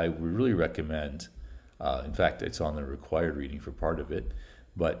that I would really recommend. In fact, it's on the required reading for part of it,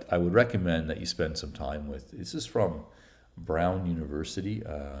 but I would recommend that you spend some time with. This is from Brown University.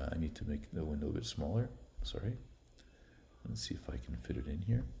 I need to make the window a bit smaller. Sorry. Let's see if I can fit it in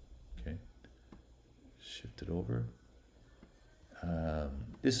here. Okay. shift it over.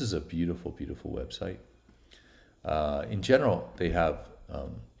 This is a beautiful, beautiful website. In general, they have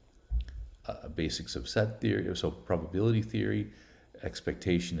basics of set theory, so probability theory,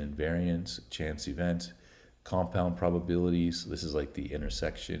 expectation and variance, chance events, compound probabilities. This is like the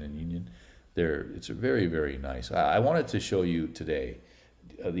intersection and union. It's very, very nice. I wanted to show you today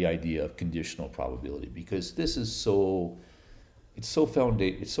the idea of conditional probability, because this is it's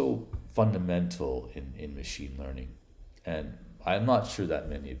so fundamental in machine learning, and I'm not sure that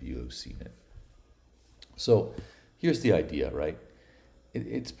many of you have seen it. So here's the idea, right?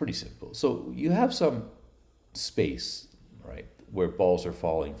 It's pretty simple. So you have some space, right, where balls are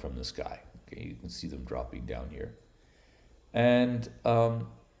falling from the sky. Okay, you can see them dropping down here. And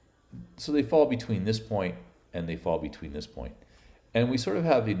so they fall between this point and they fall between this point. And we sort of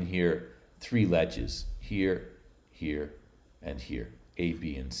have in here 3 ledges, here, here, and here, A,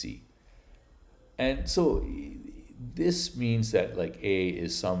 B, and C. And so this means that like A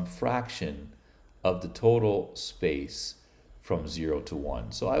is some fraction of the total space from 0 to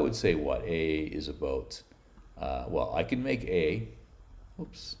 1. So I would say what A is about, well, I can make A,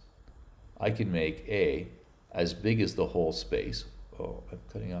 I can make A as big as the whole space. Oh, I'm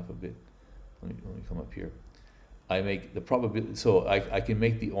cutting off a bit. Let me come up here. I make the probability, so I can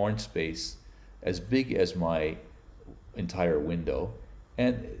make the orange space as big as my entire window,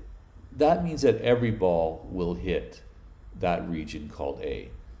 and that means that every ball will hit that region called A.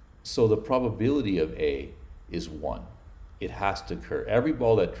 So the probability of A is 1. It has to occur. Every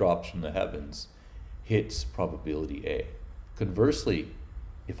ball that drops from the heavens hits probability A. Conversely,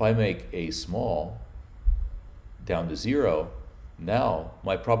 if I make A small down to 0, now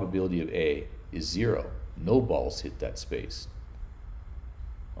my probability of A is 0. No balls hit that space.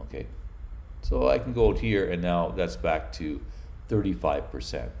 Okay, so I can go here, and now that's back to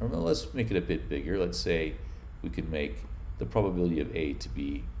 35%. Or let's make it a bit bigger. Let's say we can make the probability of A to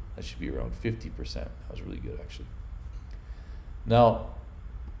be, that should be around 50%. That was really good, actually. Now,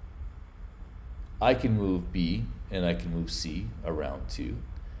 I can move B and I can move C around too,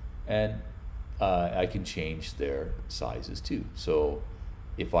 and I can change their sizes too. So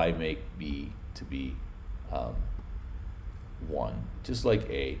if I make B to be 1, just like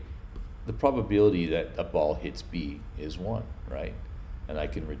A, the probability that a ball hits B is 1, right? And I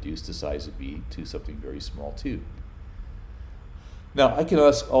can reduce the size of B to something very small too. Now, I can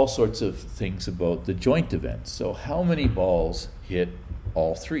ask all sorts of things about the joint events. So how many balls hit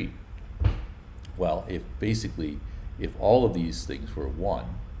all 3? Well, if all of these things were 1,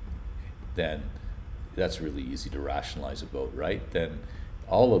 then that's really easy to rationalize about, right? Then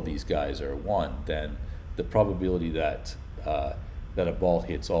all of these guys are 1, then the probability that that a ball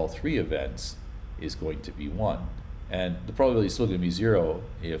hits all 3 events is going to be 1. And the probability is still going to be 0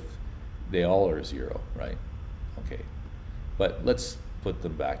 if they all are 0, right? Okay. But let's put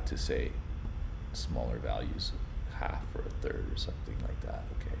them back to, say, smaller values, half or a third or something like that,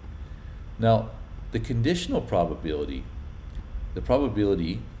 okay? Now, the conditional probability, the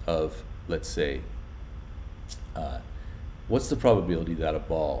probability of, let's say, what's the probability that a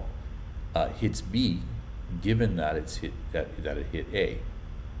ball hits B given that it's hit that it hit A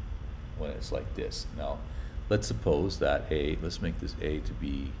when it's like this? Now, let's suppose that A, let's make this A to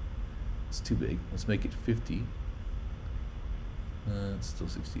be, it's too big, let's make it 50. It's still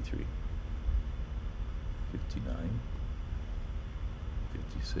 63, 59,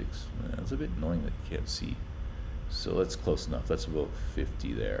 56. It's a bit annoying that you can't see. So that's close enough. That's about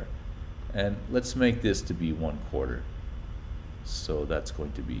 50 there. And let's make this to be 1/4. So that's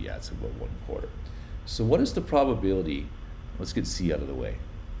going to be, yeah, it's about 1/4. So what is the probability, let's get C out of the way.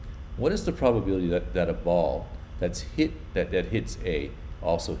 What is the probability that a ball that's hit, that hits A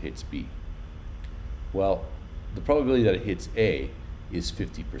also hits B? Well, the probability that it hits A is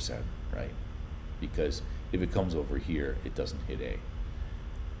 50%, right? Because if it comes over here, it doesn't hit A.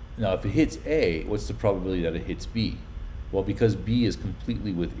 Now, if it hits A, what's the probability that it hits B? Well, because B is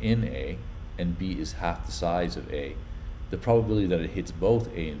completely within A, and B is half the size of A, the probability that it hits both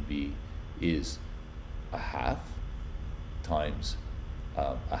A and B is a half times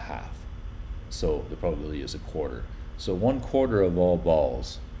a half. So the probability is 1/4. So 1/4 of all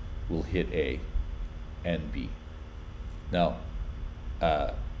balls will hit A and B. Now,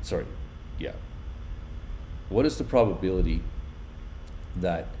 what is the probability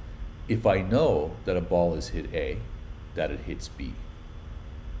that if I know that a ball is hit A, that it hits B?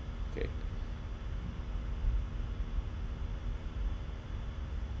 Okay.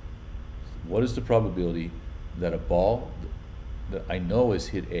 What is the probability that a ball that I know is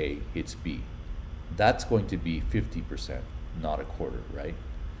hit A hits B? That's going to be 50%, not 1/4, right?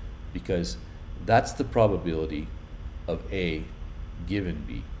 Because That's the probability of A given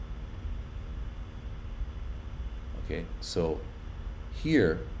B. Okay, so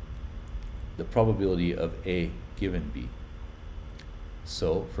here, the probability of A given B.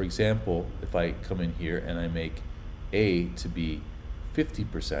 So, for example, if I come in here and I make A to be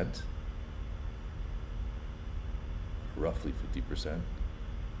 50%, roughly 50%,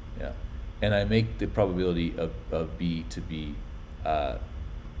 yeah, and I make the probability of B to be,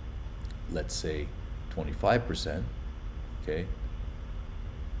 let's say, 25%, okay?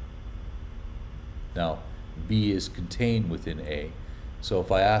 Now, B is contained within A. So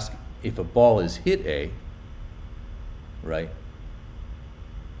if I ask if a ball is hit A, right,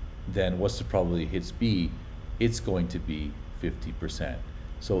 then what's the probability it hits B? It's going to be 50%.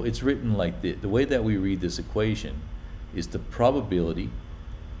 So it's written like the way that we read this equation is the probability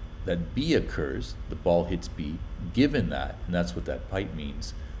that B occurs, the ball hits B, given that, and that's what that pipe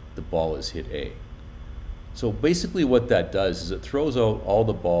means, the ball is hit A. So basically what that does is it throws out all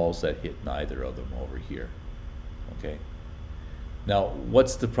the balls that hit neither of them over here. Okay. Now,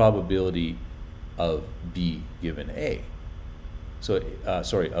 what's the probability of B given A? So,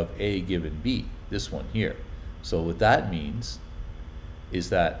 sorry, of A given B, this one here. So what that means is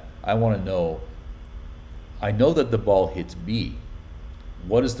that I want to know, I know that the ball hits B.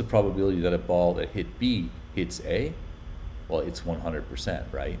 What is the probability that a ball that hit B hits A? Well, it's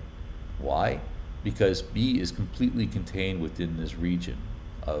 100%, right? Why? Because B is completely contained within this region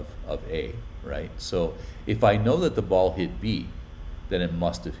of A, right? So if I know that the ball hit B, then it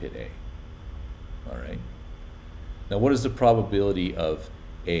must have hit A. All right. Now, what is the probability of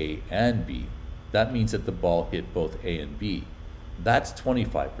A and B? That means that the ball hit both A and B. That's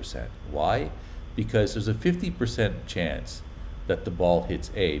 25%. Why? Because there's a 50% chance that the ball hits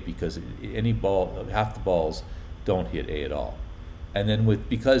A, because any ball, half the balls don't hit A at all. And then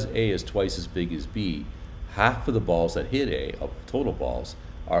because A is twice as big as B, half of the balls that hit A, of total balls,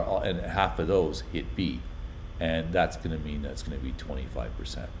 and half of those hit B. And that's going to mean that's going to be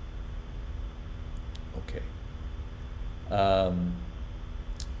 25%. Okay.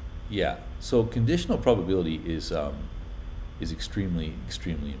 Yeah, so conditional probability is extremely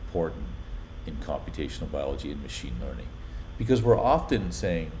important in computational biology and machine learning, because we're often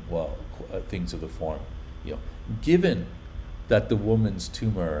saying, well, things of the form, you know, given that the woman's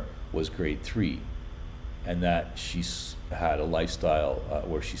tumor was grade 3 and that she had a lifestyle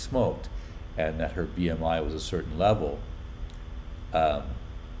where she smoked and that her BMI was a certain level,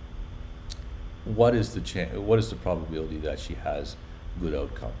 what is the probability that she has good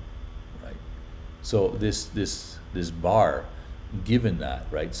outcome, right? So this bar, given that,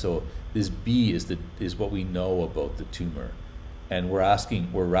 right? So this B is what we know about the tumor, and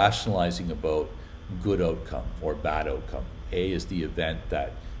we're rationalizing about good outcome or bad outcome. A is the event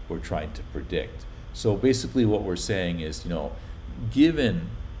that we're trying to predict. So basically what we're saying is, you know, given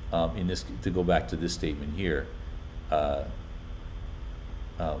in this, to go back to this statement here, well,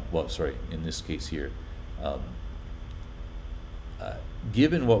 sorry, in this case here,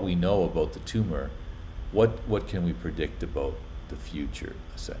 given what we know about the tumor, what can we predict about the future,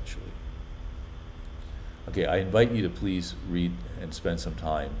 essentially? Okay, I invite you to please read and spend some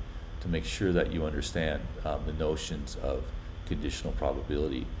time to make sure that you understand the notions of conditional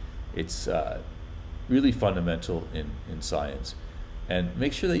probability. It's really fundamental in science. And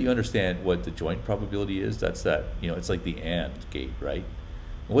make sure that you understand what the joint probability is. That's that, you know, it's like the AND gate, right?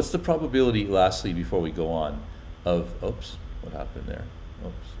 And what's the probability, lastly, before we go on, of, oops, what happened there?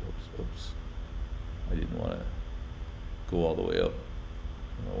 Oops. I didn't want to go all the way up.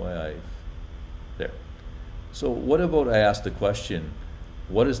 I don't know why there. So what about, I asked the question,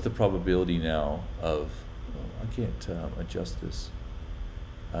 what is the probability now of, oh, I can't adjust this.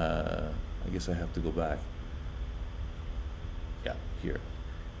 I guess I have to go back. Yeah, here.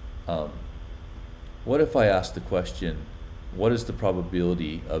 What if I ask the question, what is the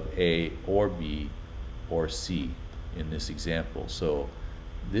probability of A or B or C in this example? So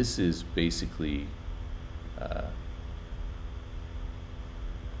this is basically, how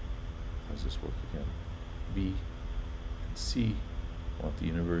does this work again? B and C, I want the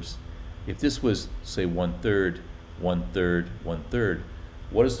universe. If this was, say, 1/3, 1/3, 1/3,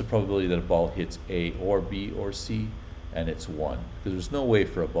 what is the probability that a ball hits A or B or C? And it's 1, because there's no way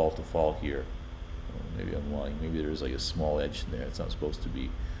for a ball to fall here. Maybe I'm lying. Maybe there's like a small edge in there. It's not supposed to be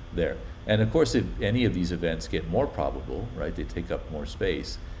there. And of course, if any of these events get more probable, right, they take up more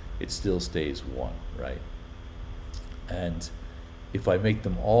space, it still stays 1, right? And if I make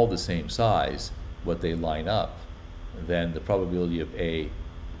them all the same size, what they line up, then the probability of A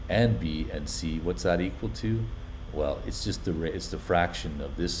and B and C, what's that equal to? Well, it's just it's the fraction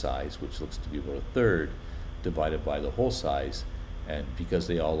of this size, which looks to be about a third, divided by the whole size, and because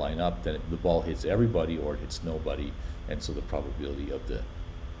they all line up, then the ball hits everybody or it hits nobody, and so the probability of the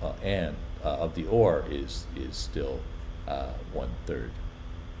of the or is still 1/3.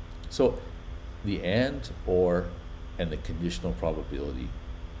 So the and, or, and the conditional probability.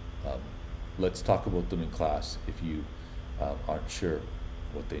 Let's talk about them in class if you aren't sure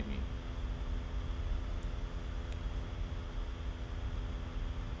what they mean.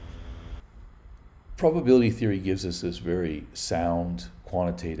 Probability theory gives us this very sound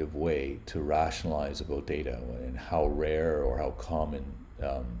quantitative way to rationalize about data and how rare or how common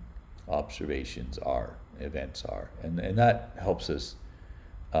observations are, events are, and that helps us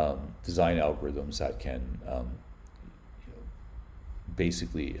design algorithms that can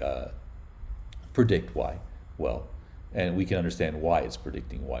basically predict Y well, and we can understand why it's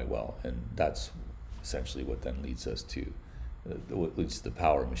predicting Y well, and that's essentially what then leads us to what leads to the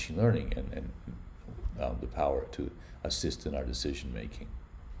power of machine learning and the power to assist in our decision making.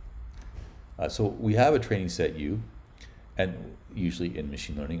 So we have a training set U, and usually in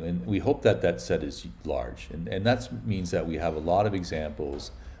machine learning, and we hope that that set is large, and that means that we have a lot of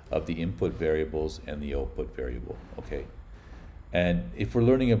examples of the input variables and the output variable, okay? And if we're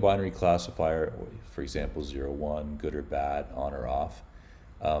learning a binary classifier, for example 0, 1, good or bad, on or off,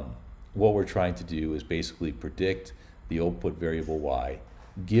 what we're trying to do is basically predict the output variable Y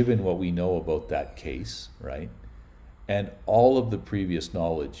given what we know about that case, right? And all of the previous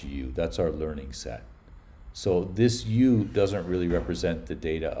knowledge U, that's our learning set. So this U doesn't really represent the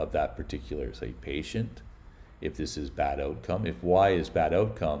data of that particular, say, patient. If this is bad outcome, if Y is bad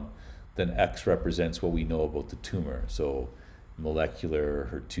outcome, then X represents what we know about the tumor. So molecular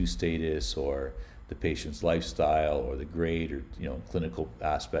HER2 status, or the patient's lifestyle, or the grade, or clinical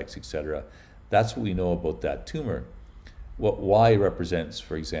aspects, etc. That's what we know about that tumor. What Y represents,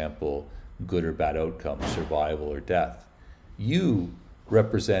 for example, good or bad outcome, survival or death. U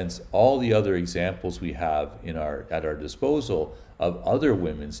represents all the other examples we have at our disposal of other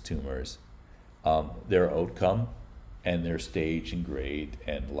women's tumors, their outcome and their stage and grade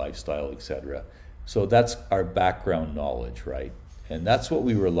and lifestyle, etc. So that's our background knowledge, right? And that's what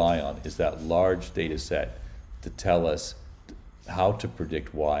we rely on, is that large data set to tell us how to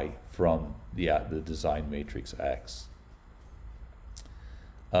predict Y from the design matrix X.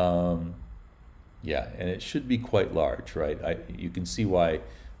 Yeah, and it should be quite large, right? You can see why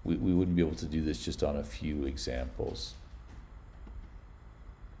we wouldn't be able to do this just on a few examples.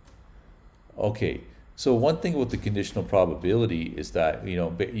 Okay, so one thing with the conditional probability is that,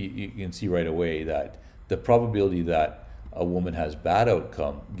 you can see right away that the probability that a woman has bad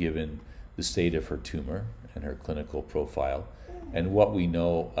outcome given the state of her tumor and her clinical profile, and what we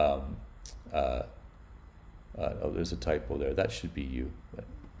know, oh, there's a typo there, that should be U.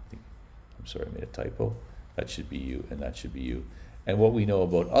 I'm sorry, I made a typo. That should be U, and that should be U. And what we know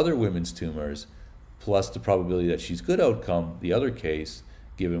about other women's tumors, plus the probability that she's good outcome, the other case,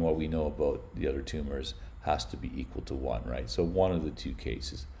 given what we know about the other tumors, has to be equal to 1, right? So one of the two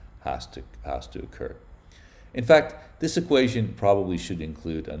cases has to occur. In fact, this equation probably should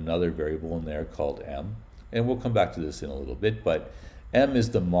include another variable in there called M, and we'll come back to this in a little bit, but M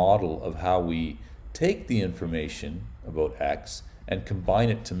is the model of how we take the information about X and combine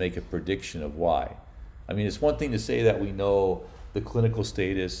it to make a prediction of Y. I mean, it's one thing to say that we know the clinical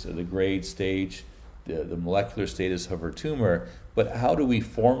status, or the grade, stage, the molecular status of her tumor, but how do we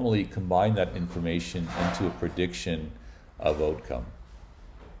formally combine that information into a prediction of outcome?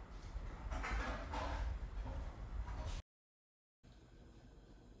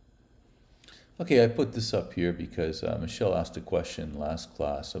 Okay, I put this up here because Michelle asked a question last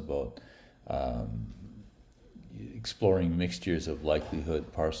class about exploring mixtures of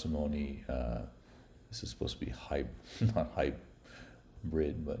likelihood, parsimony. This is supposed to be not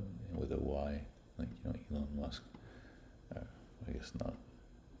hybrid, but with a Y, like Elon Musk. I guess not.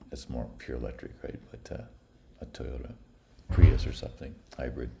 It's more pure electric, right? But a Toyota Prius or something,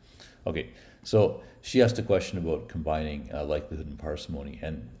 hybrid. Okay, so she asked a question about combining likelihood and parsimony,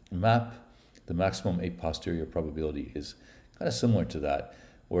 and the maximum a posterior probability is kind of similar to that,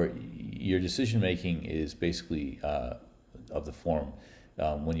 where your decision making is basically of the form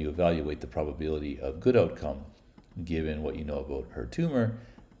when you evaluate the probability of good outcome given what you know about her tumor,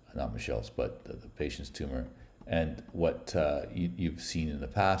 not Michelle's, but the patient's tumor, and what you've seen in the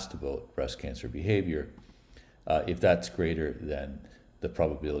past about breast cancer behavior. If that's greater than the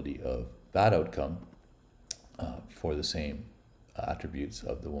probability of bad outcome for the same attributes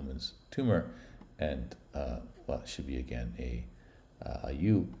of the woman's tumor, and well, it should be again a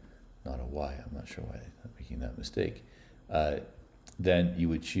U, not a Y, I'm not sure why I'm making that mistake, then you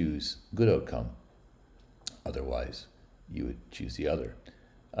would choose good outcome. Otherwise, you would choose the other.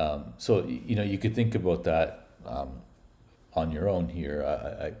 So, you know, you could think about that on your own here.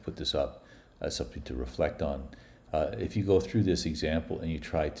 I put this up as something to reflect on. If you go through this example and you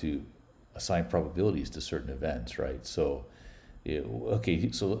try to assign probabilities to certain events, right? So,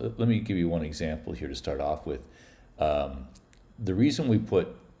 okay, so let me give you one example here to start off with. The reason we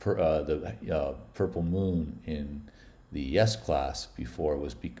put the purple moon in the yes class before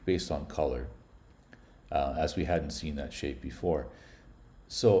was based on color, as we hadn't seen that shape before.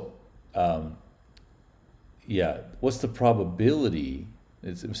 So, yeah, what's the probability?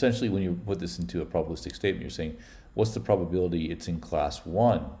 It's essentially, when you put this into a probabilistic statement, you're saying, what's the probability it's in class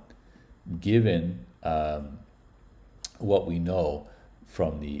 1, given what we know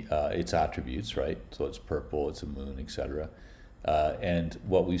from the its attributes, right? So it's purple, it's a moon, etc. And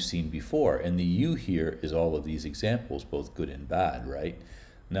what we've seen before. And the U here is all of these examples, both good and bad, right?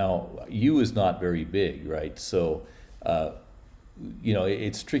 Now, U is not very big, right? So, you know,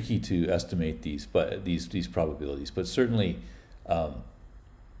 it's tricky to estimate these probabilities, but certainly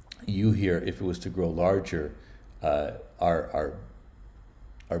U here, if it was to grow larger, our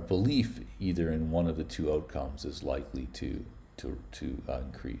belief either in one of the two outcomes is likely to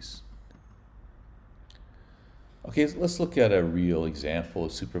increase. Okay, so let's look at a real example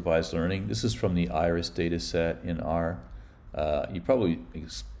of supervised learning. This is from the IRIS data set in R. You probably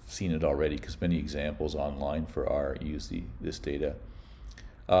seen it already because many examples online for R use this data.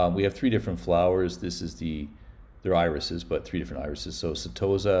 We have 3 different flowers. This is they're irises, but 3 different irises. So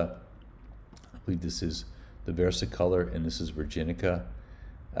Setosa, I believe this is the versicolor, and this is Virginica.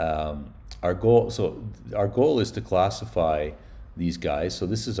 Our goal is to classify these guys. So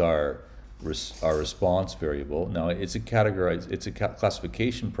this is our response variable. Now it's a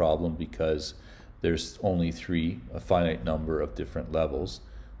classification problem because there's only a finite number of different levels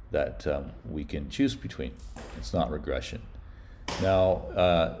that we can choose between. It's not regression. Now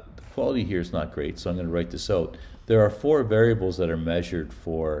the quality here is not great, so I'm going to write this out. There are 4 variables that are measured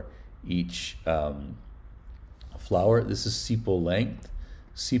for each flower. This is sepal length,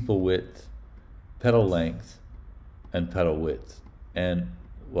 sepal width, petal length, and petal width. And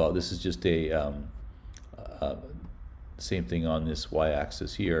well, this is just a same thing on this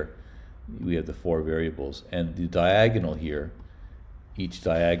y-axis here. We have the 4 variables, and the diagonal here, each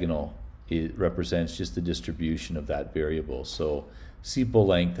diagonal, it represents just the distribution of that variable. So sepal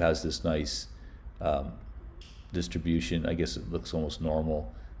length has this nice distribution. I guess it looks almost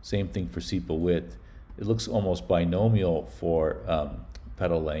normal. Same thing for sepal width. It looks almost binomial for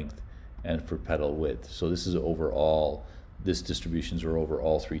petal length and for petal width. So this is overall, this distributions are over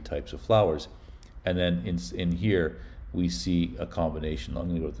all 3 types of flowers. And then in here, we see a combination. I'm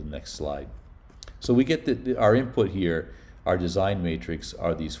going to go to the next slide. So we get our input here, our design matrix,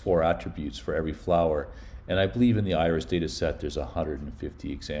 are these 4 attributes for every flower. And I believe in the IRIS data set, there's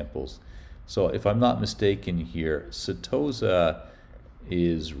 150 examples. So if I'm not mistaken here, Setosa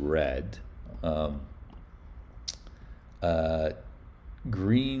is red.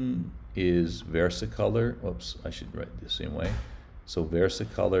 Green is versicolor. Oops, I should write it the same way. So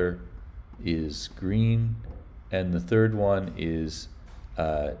versicolor is green, and the third one is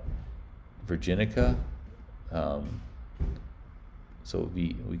Virginica. So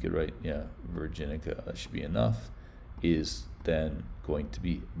we could write, yeah, Virginica, that should be enough, is then going to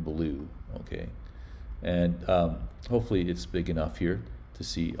be blue, okay? And hopefully it's big enough here to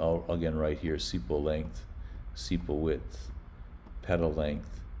see. I'll again write here sepal length, sepal width, petal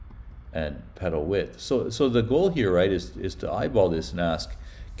length, and petal width. So the goal here, right, is to eyeball this and ask,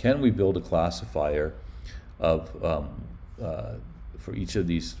 can we build a classifier of for each of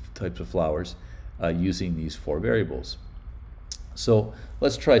these types of flowers using these 4 variables? So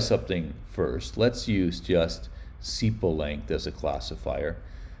let's try something first. Let's use just sepal length as a classifier.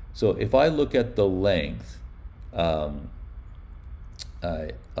 So if I look at the length of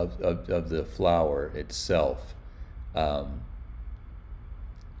the flower itself on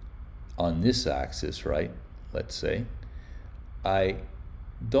this axis, right, let's say, I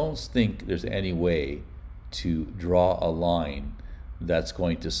don't think there's any way to draw a line that's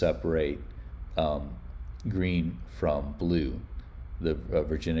going to separate green from blue, the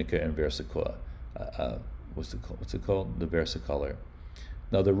Virginica and versicolor. What's it called? The versicolor.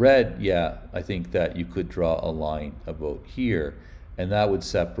 Now the red, yeah, I think that you could draw a line about here, and that would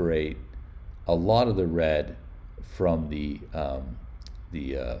separate a lot of the red from the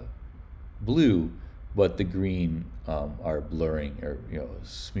blue, but the green are blurring or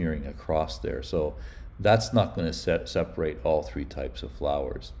smearing across there. So that's not going to separate all 3 types of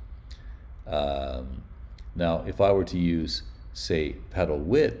flowers. Now, if I were to use, say, petal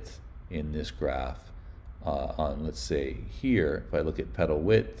width in this graph on, let's say, here, if I look at petal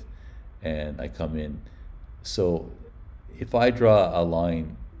width and I come in, so if I draw a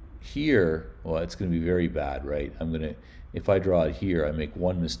line here, well, it's going to be very bad, right? If I draw it here, I make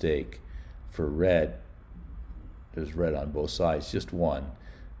one mistake for red. There's red on both sides, just one,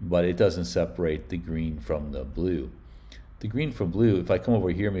 but it doesn't separate the green from the blue. The green from blue, if I come over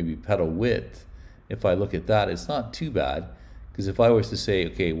here, maybe petal width, if I look at that, it's not too bad, because if I was to say,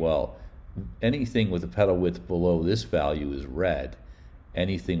 okay, well, anything with a petal width below this value is red,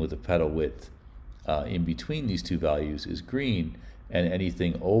 anything with a petal width in between these two values is green, and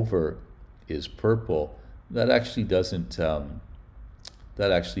anything over is purple, that actually doesn't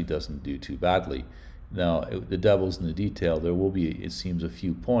do too badly. Now, the devil's in the detail. There will be, it seems, a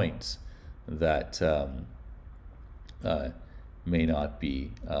few points that may not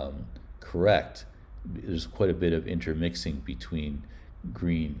be correct. There's quite a bit of intermixing between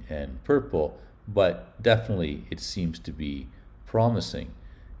green and purple, but definitely it seems to be promising.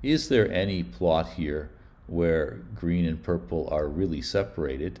 Is there any plot here where green and purple are really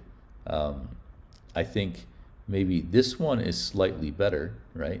separated? I think maybe this one is slightly better,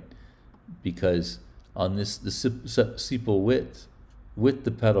 right? Because on this, the sepal width with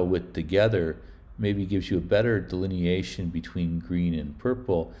the petal width together maybe gives you a better delineation between green and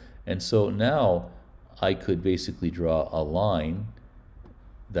purple. And so now I could basically draw a line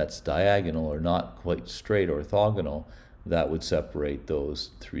that's diagonal or not quite straight, orthogonal, that would separate those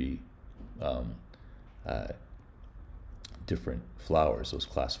three different flowers, those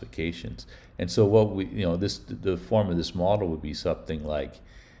classifications. And so what we, the form of this model would be something like,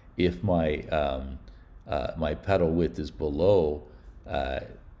 if my my petal width is below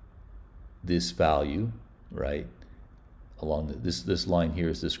this value, right? Along this line here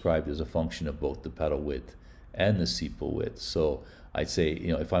is described as a function of both the petal width and the sepal width. So I'd say,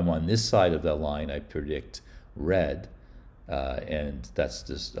 if I'm on this side of that line, I predict red, and that's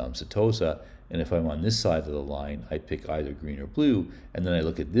this setosa. And if I'm on this side of the line, I pick either green or blue, and then I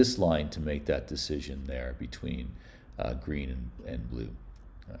look at this line to make that decision there between green and blue.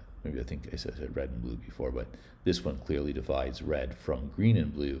 Maybe I think I said red and blue before, but this one clearly divides red from green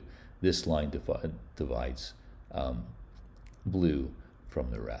and blue. This line divides blue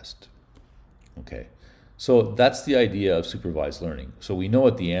from the rest. Okay, so that's the idea of supervised learning. So we know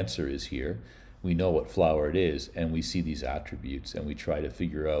what the answer is here. We know what flower it is, and we see these attributes, and we try to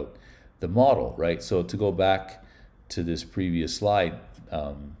figure out the model, right? So to go back to this previous slide,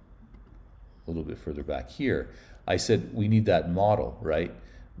 a little bit further back here, I said we need that model, right?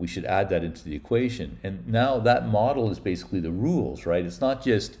 We should add that into the equation. And now that model is basically the rules, right? It's not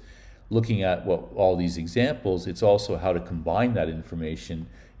just looking at all these examples, it's also how to combine that information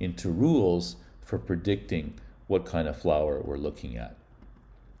into rules for predicting what kind of flower we're looking at.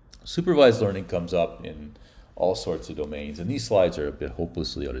 Supervised learning comes up in all sorts of domains, and these slides are a bit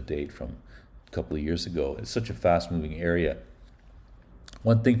hopelessly out of date from a couple of years ago. It's such a fast-moving area.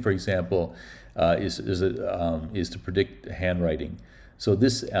 One thing, for example, is to predict handwriting. So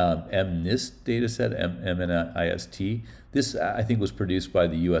this MNIST data set, MNIST, this I think was produced by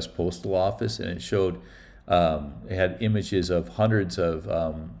the U.S. Postal Office, and it showed it had images of hundreds of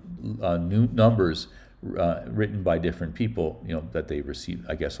new numbers written by different people, that they received,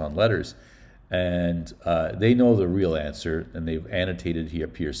 I guess, on letters. And they know the real answer, and they've annotated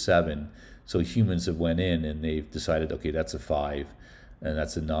here 7. So humans have went in and they've decided, okay, that's a 5, and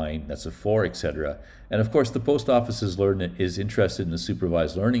that's a 9, that's a 4, etc. And of course, the post office is interested in the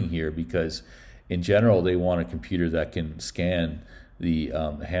supervised learning here because, in general, they want a computer that can scan the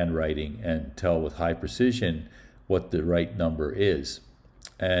handwriting and tell with high precision what the right number is.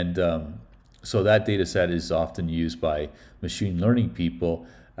 And so that data set is often used by machine learning people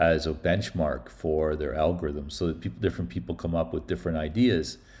as a benchmark for their algorithms, so that different people come up with different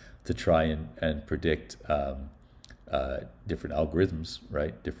ideas to try and predict different algorithms,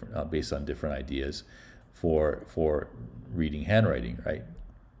 right? Different based on different ideas for reading handwriting, right?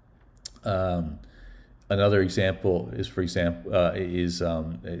 Another example is, for example, is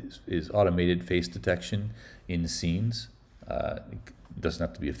automated face detection in scenes. It doesn't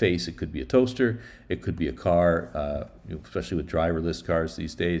have to be a face. It could be a toaster. It could be a car. Especially with driverless cars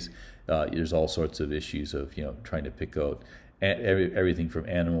these days, there's all sorts of issues of trying to pick out everything from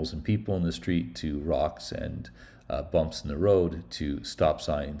animals and people in the street to rocks and bumps in the road to stop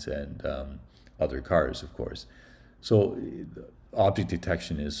signs and other cars, of course. So object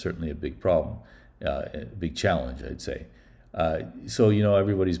detection is certainly a big problem, a big challenge, I'd say. So,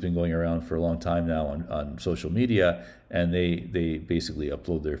 everybody's been going around for a long time now on social media, and they basically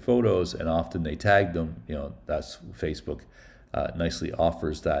upload their photos, and often they tag them. That's Facebook nicely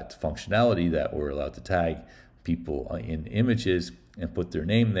offers that functionality that we're allowed to tag people in images and put their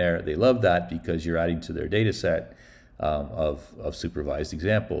name there. They love that because you're adding to their data set of supervised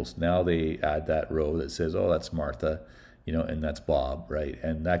examples. Now they add that row that says, oh, that's Martha, and that's Bob, right?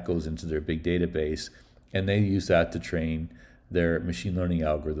 And that goes into their big database, and they use that to train their machine learning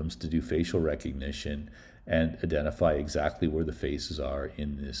algorithms to do facial recognition and identify exactly where the faces are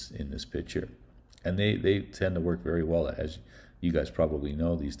in this picture. And they tend to work very well, as you guys probably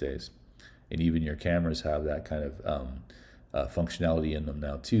know these days. And even your cameras have that kind of functionality in them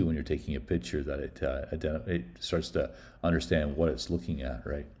now too. When you're taking a picture, that it starts to understand what it's looking at,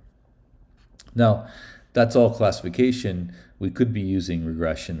 right? Now, that's all classification. We could be using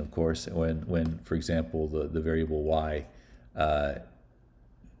regression, of course, when for example, the variable y,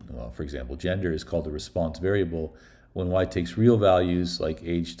 for example, gender is called a response variable. When y takes real values like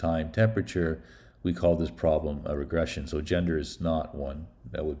age, time, temperature, we call this problem a regression. So gender is not one.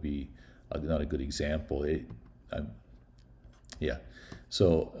 That would be not a good example.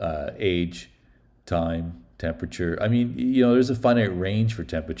 So age, time, temperature. I mean, there's a finite range for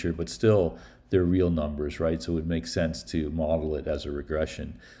temperature, but still they're real numbers, right? So it would make sense to model it as a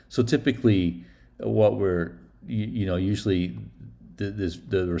regression. So typically what we're, usually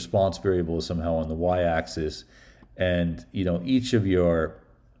the response variable is somehow on the y-axis, and each of your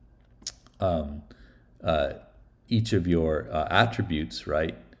attributes,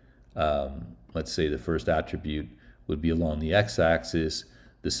 right? Let's say the first attribute would be along the x-axis,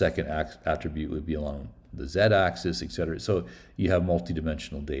 the second attribute would be along the z-axis, etc. So you have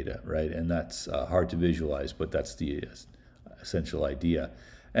multidimensional data, right? And that's hard to visualize, but that's the essential idea.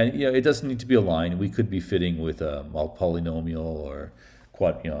 And it doesn't need to be a line. We could be fitting with a polynomial or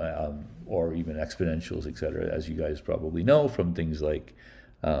or even exponentials, etc. As you guys probably know from things like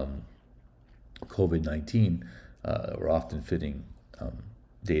COVID-19, we're often fitting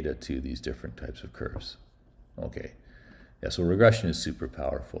data to these different types of curves. Okay, yeah. So regression is super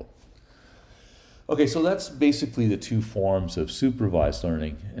powerful. Okay, so that's basically the two forms of supervised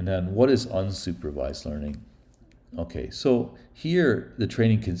learning. And then what is unsupervised learning? Okay, so here the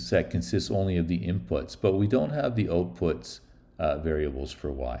training set consists only of the inputs, but we don't have the outputs variables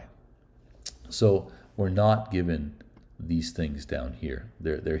for y. So we're not given these things down here.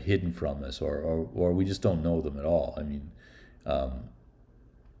 They're hidden from us, or we just don't know them at all. I mean,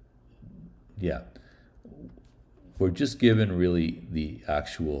 yeah. We're just given really the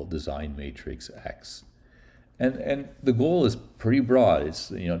actual design matrix X. And the goal is pretty broad. It's,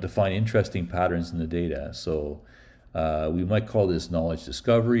 to find interesting patterns in the data. So we might call this knowledge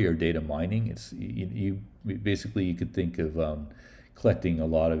discovery or data mining. It's basically you could think of collecting a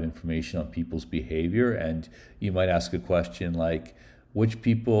lot of information on people's behavior, and you might ask a question like, which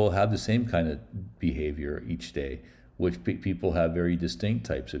people have the same kind of behavior each day? Which people have very distinct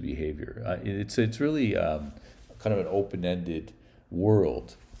types of behavior? It's really kind of an open-ended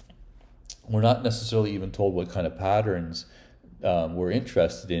world. We're not necessarily even told what kind of patterns we're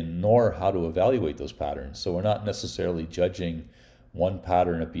interested in, nor how to evaluate those patterns. So we're not necessarily judging one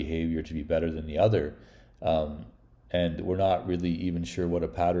pattern of behavior to be better than the other. And we're not really even sure what a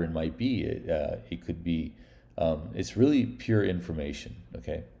pattern might be. It could be, it's really pure information,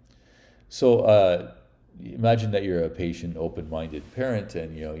 okay? So imagine that you're a patient, open-minded parent,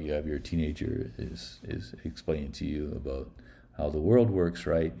 and you have your teenager is explaining to you about how the world works,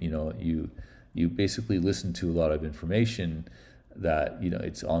 right? You basically listen to a lot of information that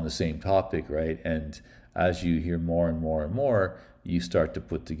it's on the same topic, right? And as you hear more and more and more, you start to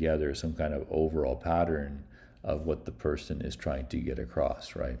put together some kind of overall pattern of what the person is trying to get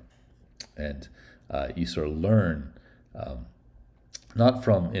across, right? And you sort of learn, not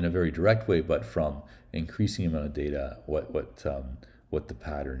from in a very direct way, but from increasing amount of data, what the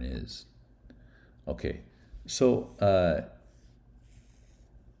pattern is. Okay, so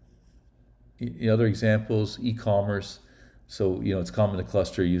other examples, e-commerce. So it's common to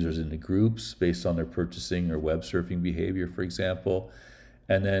cluster users into groups based on their purchasing or web surfing behavior, for example.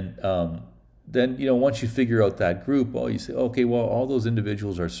 And then once you figure out that group, you say, okay, well, all those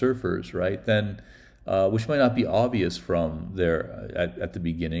individuals are surfers, right? Then which might not be obvious from there at the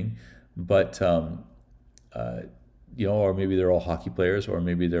beginning, but or maybe they're all hockey players, or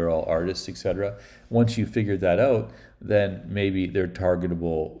maybe they're all artists, etc. Once you figure that out, then maybe they're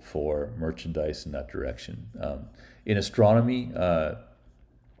targetable for merchandise in that direction. In astronomy, well,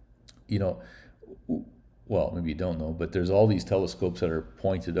 maybe you don't know, but there's all these telescopes that are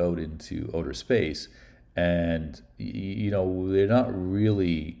pointed out into outer space, and they're not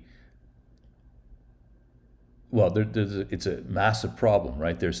really, well, it's a massive problem,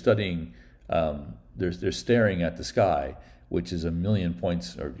 right? They're studying, they're staring at the sky, which is a million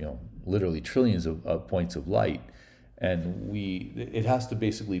points, or literally trillions of points of light, and it has to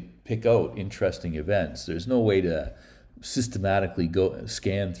basically pick out interesting events. There's no way to systematically go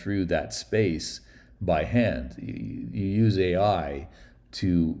scan through that space by hand. You use AI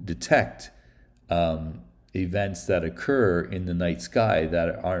to detect events that occur in the night sky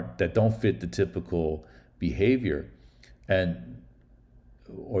that don't fit the typical behavior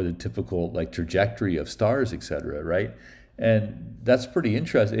or the typical like trajectory of stars, etc. Right, and that's pretty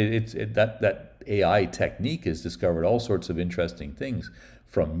interesting. That AI technique has discovered all sorts of interesting things,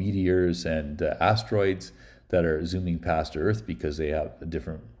 from meteors and asteroids that are zooming past Earth because they have a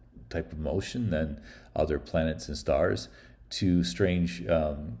different type of motion than other planets and stars, to strange,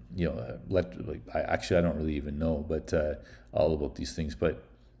 I don't really even know, but all about these things. But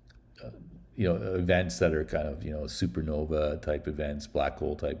events that are kind of supernova type events, black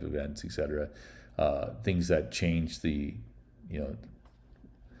hole type events, etc. Things that change the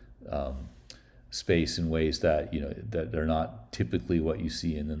space in ways that that they're not typically what you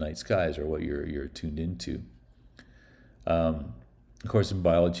see in the night skies or what you're tuned into. Of course, in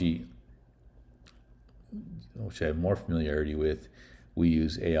biology, which I have more familiarity with, we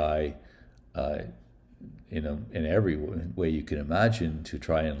use AI in every way you can imagine to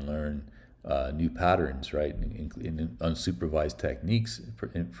try and learn new patterns, right? In unsupervised techniques,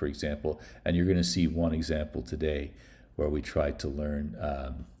 for example. And you're going to see one example today where we tried to learn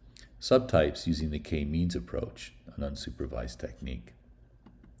subtypes using the k-means approach, an unsupervised technique.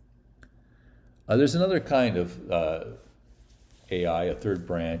 There's another kind of AI, a third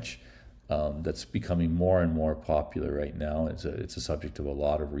branch, that's becoming more and more popular right now. It's a subject of a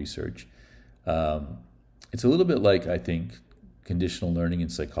lot of research. It's a little bit like, I think, conditional learning in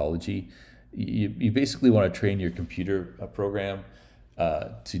psychology. You basically want to train your computer program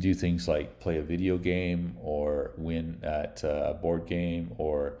to do things like play a video game or win at a board game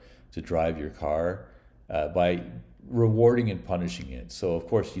or to drive your car by rewarding and punishing it. So of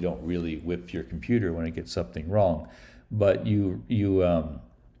course you don't really whip your computer when it gets something wrong, but you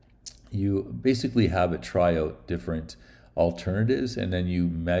basically have it try out different alternatives, and then you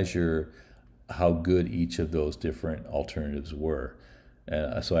measure how good each of those different alternatives were.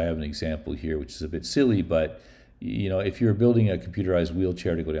 So I have an example here, which is a bit silly, but if you're building a computerized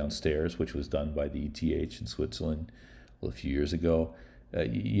wheelchair to go downstairs, which was done by the ETH in Switzerland a few years ago,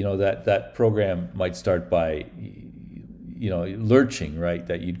 that program might start by lurching, right?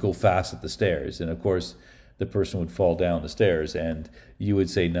 That you'd go fast at the stairs, and of course the person would fall down the stairs, and you would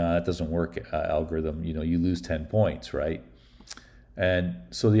say, "Nah, that doesn't work, algorithm. You lose 10 points, right?" And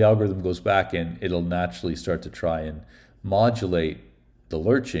so the algorithm goes back and it'll naturally start to try and modulate the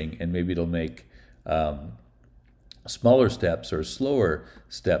lurching, and maybe it'll make smaller steps or slower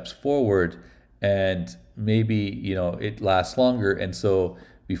steps forward, and maybe it lasts longer, and so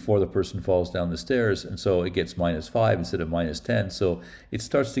before the person falls down the stairs, and so it gets -5 instead of -10. So it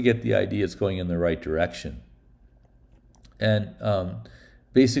starts to get the idea it's going in the right direction. And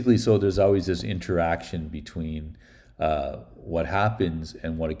basically, so there's always this interaction between what happens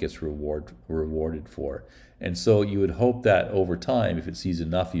and what it gets rewarded for. And so you would hope that over time, if it sees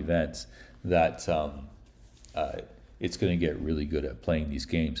enough events, that it's going to get really good at playing these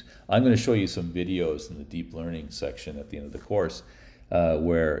games. I'm going to show you some videos in the deep learning section at the end of the course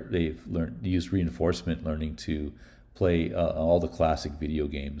where they've used reinforcement learning to play all the classic video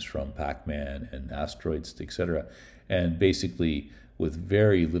games from Pac-Man and Asteroids, etc. And basically, with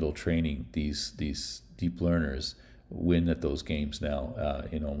very little training, these deep learners win at those games now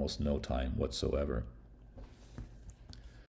in almost no time whatsoever.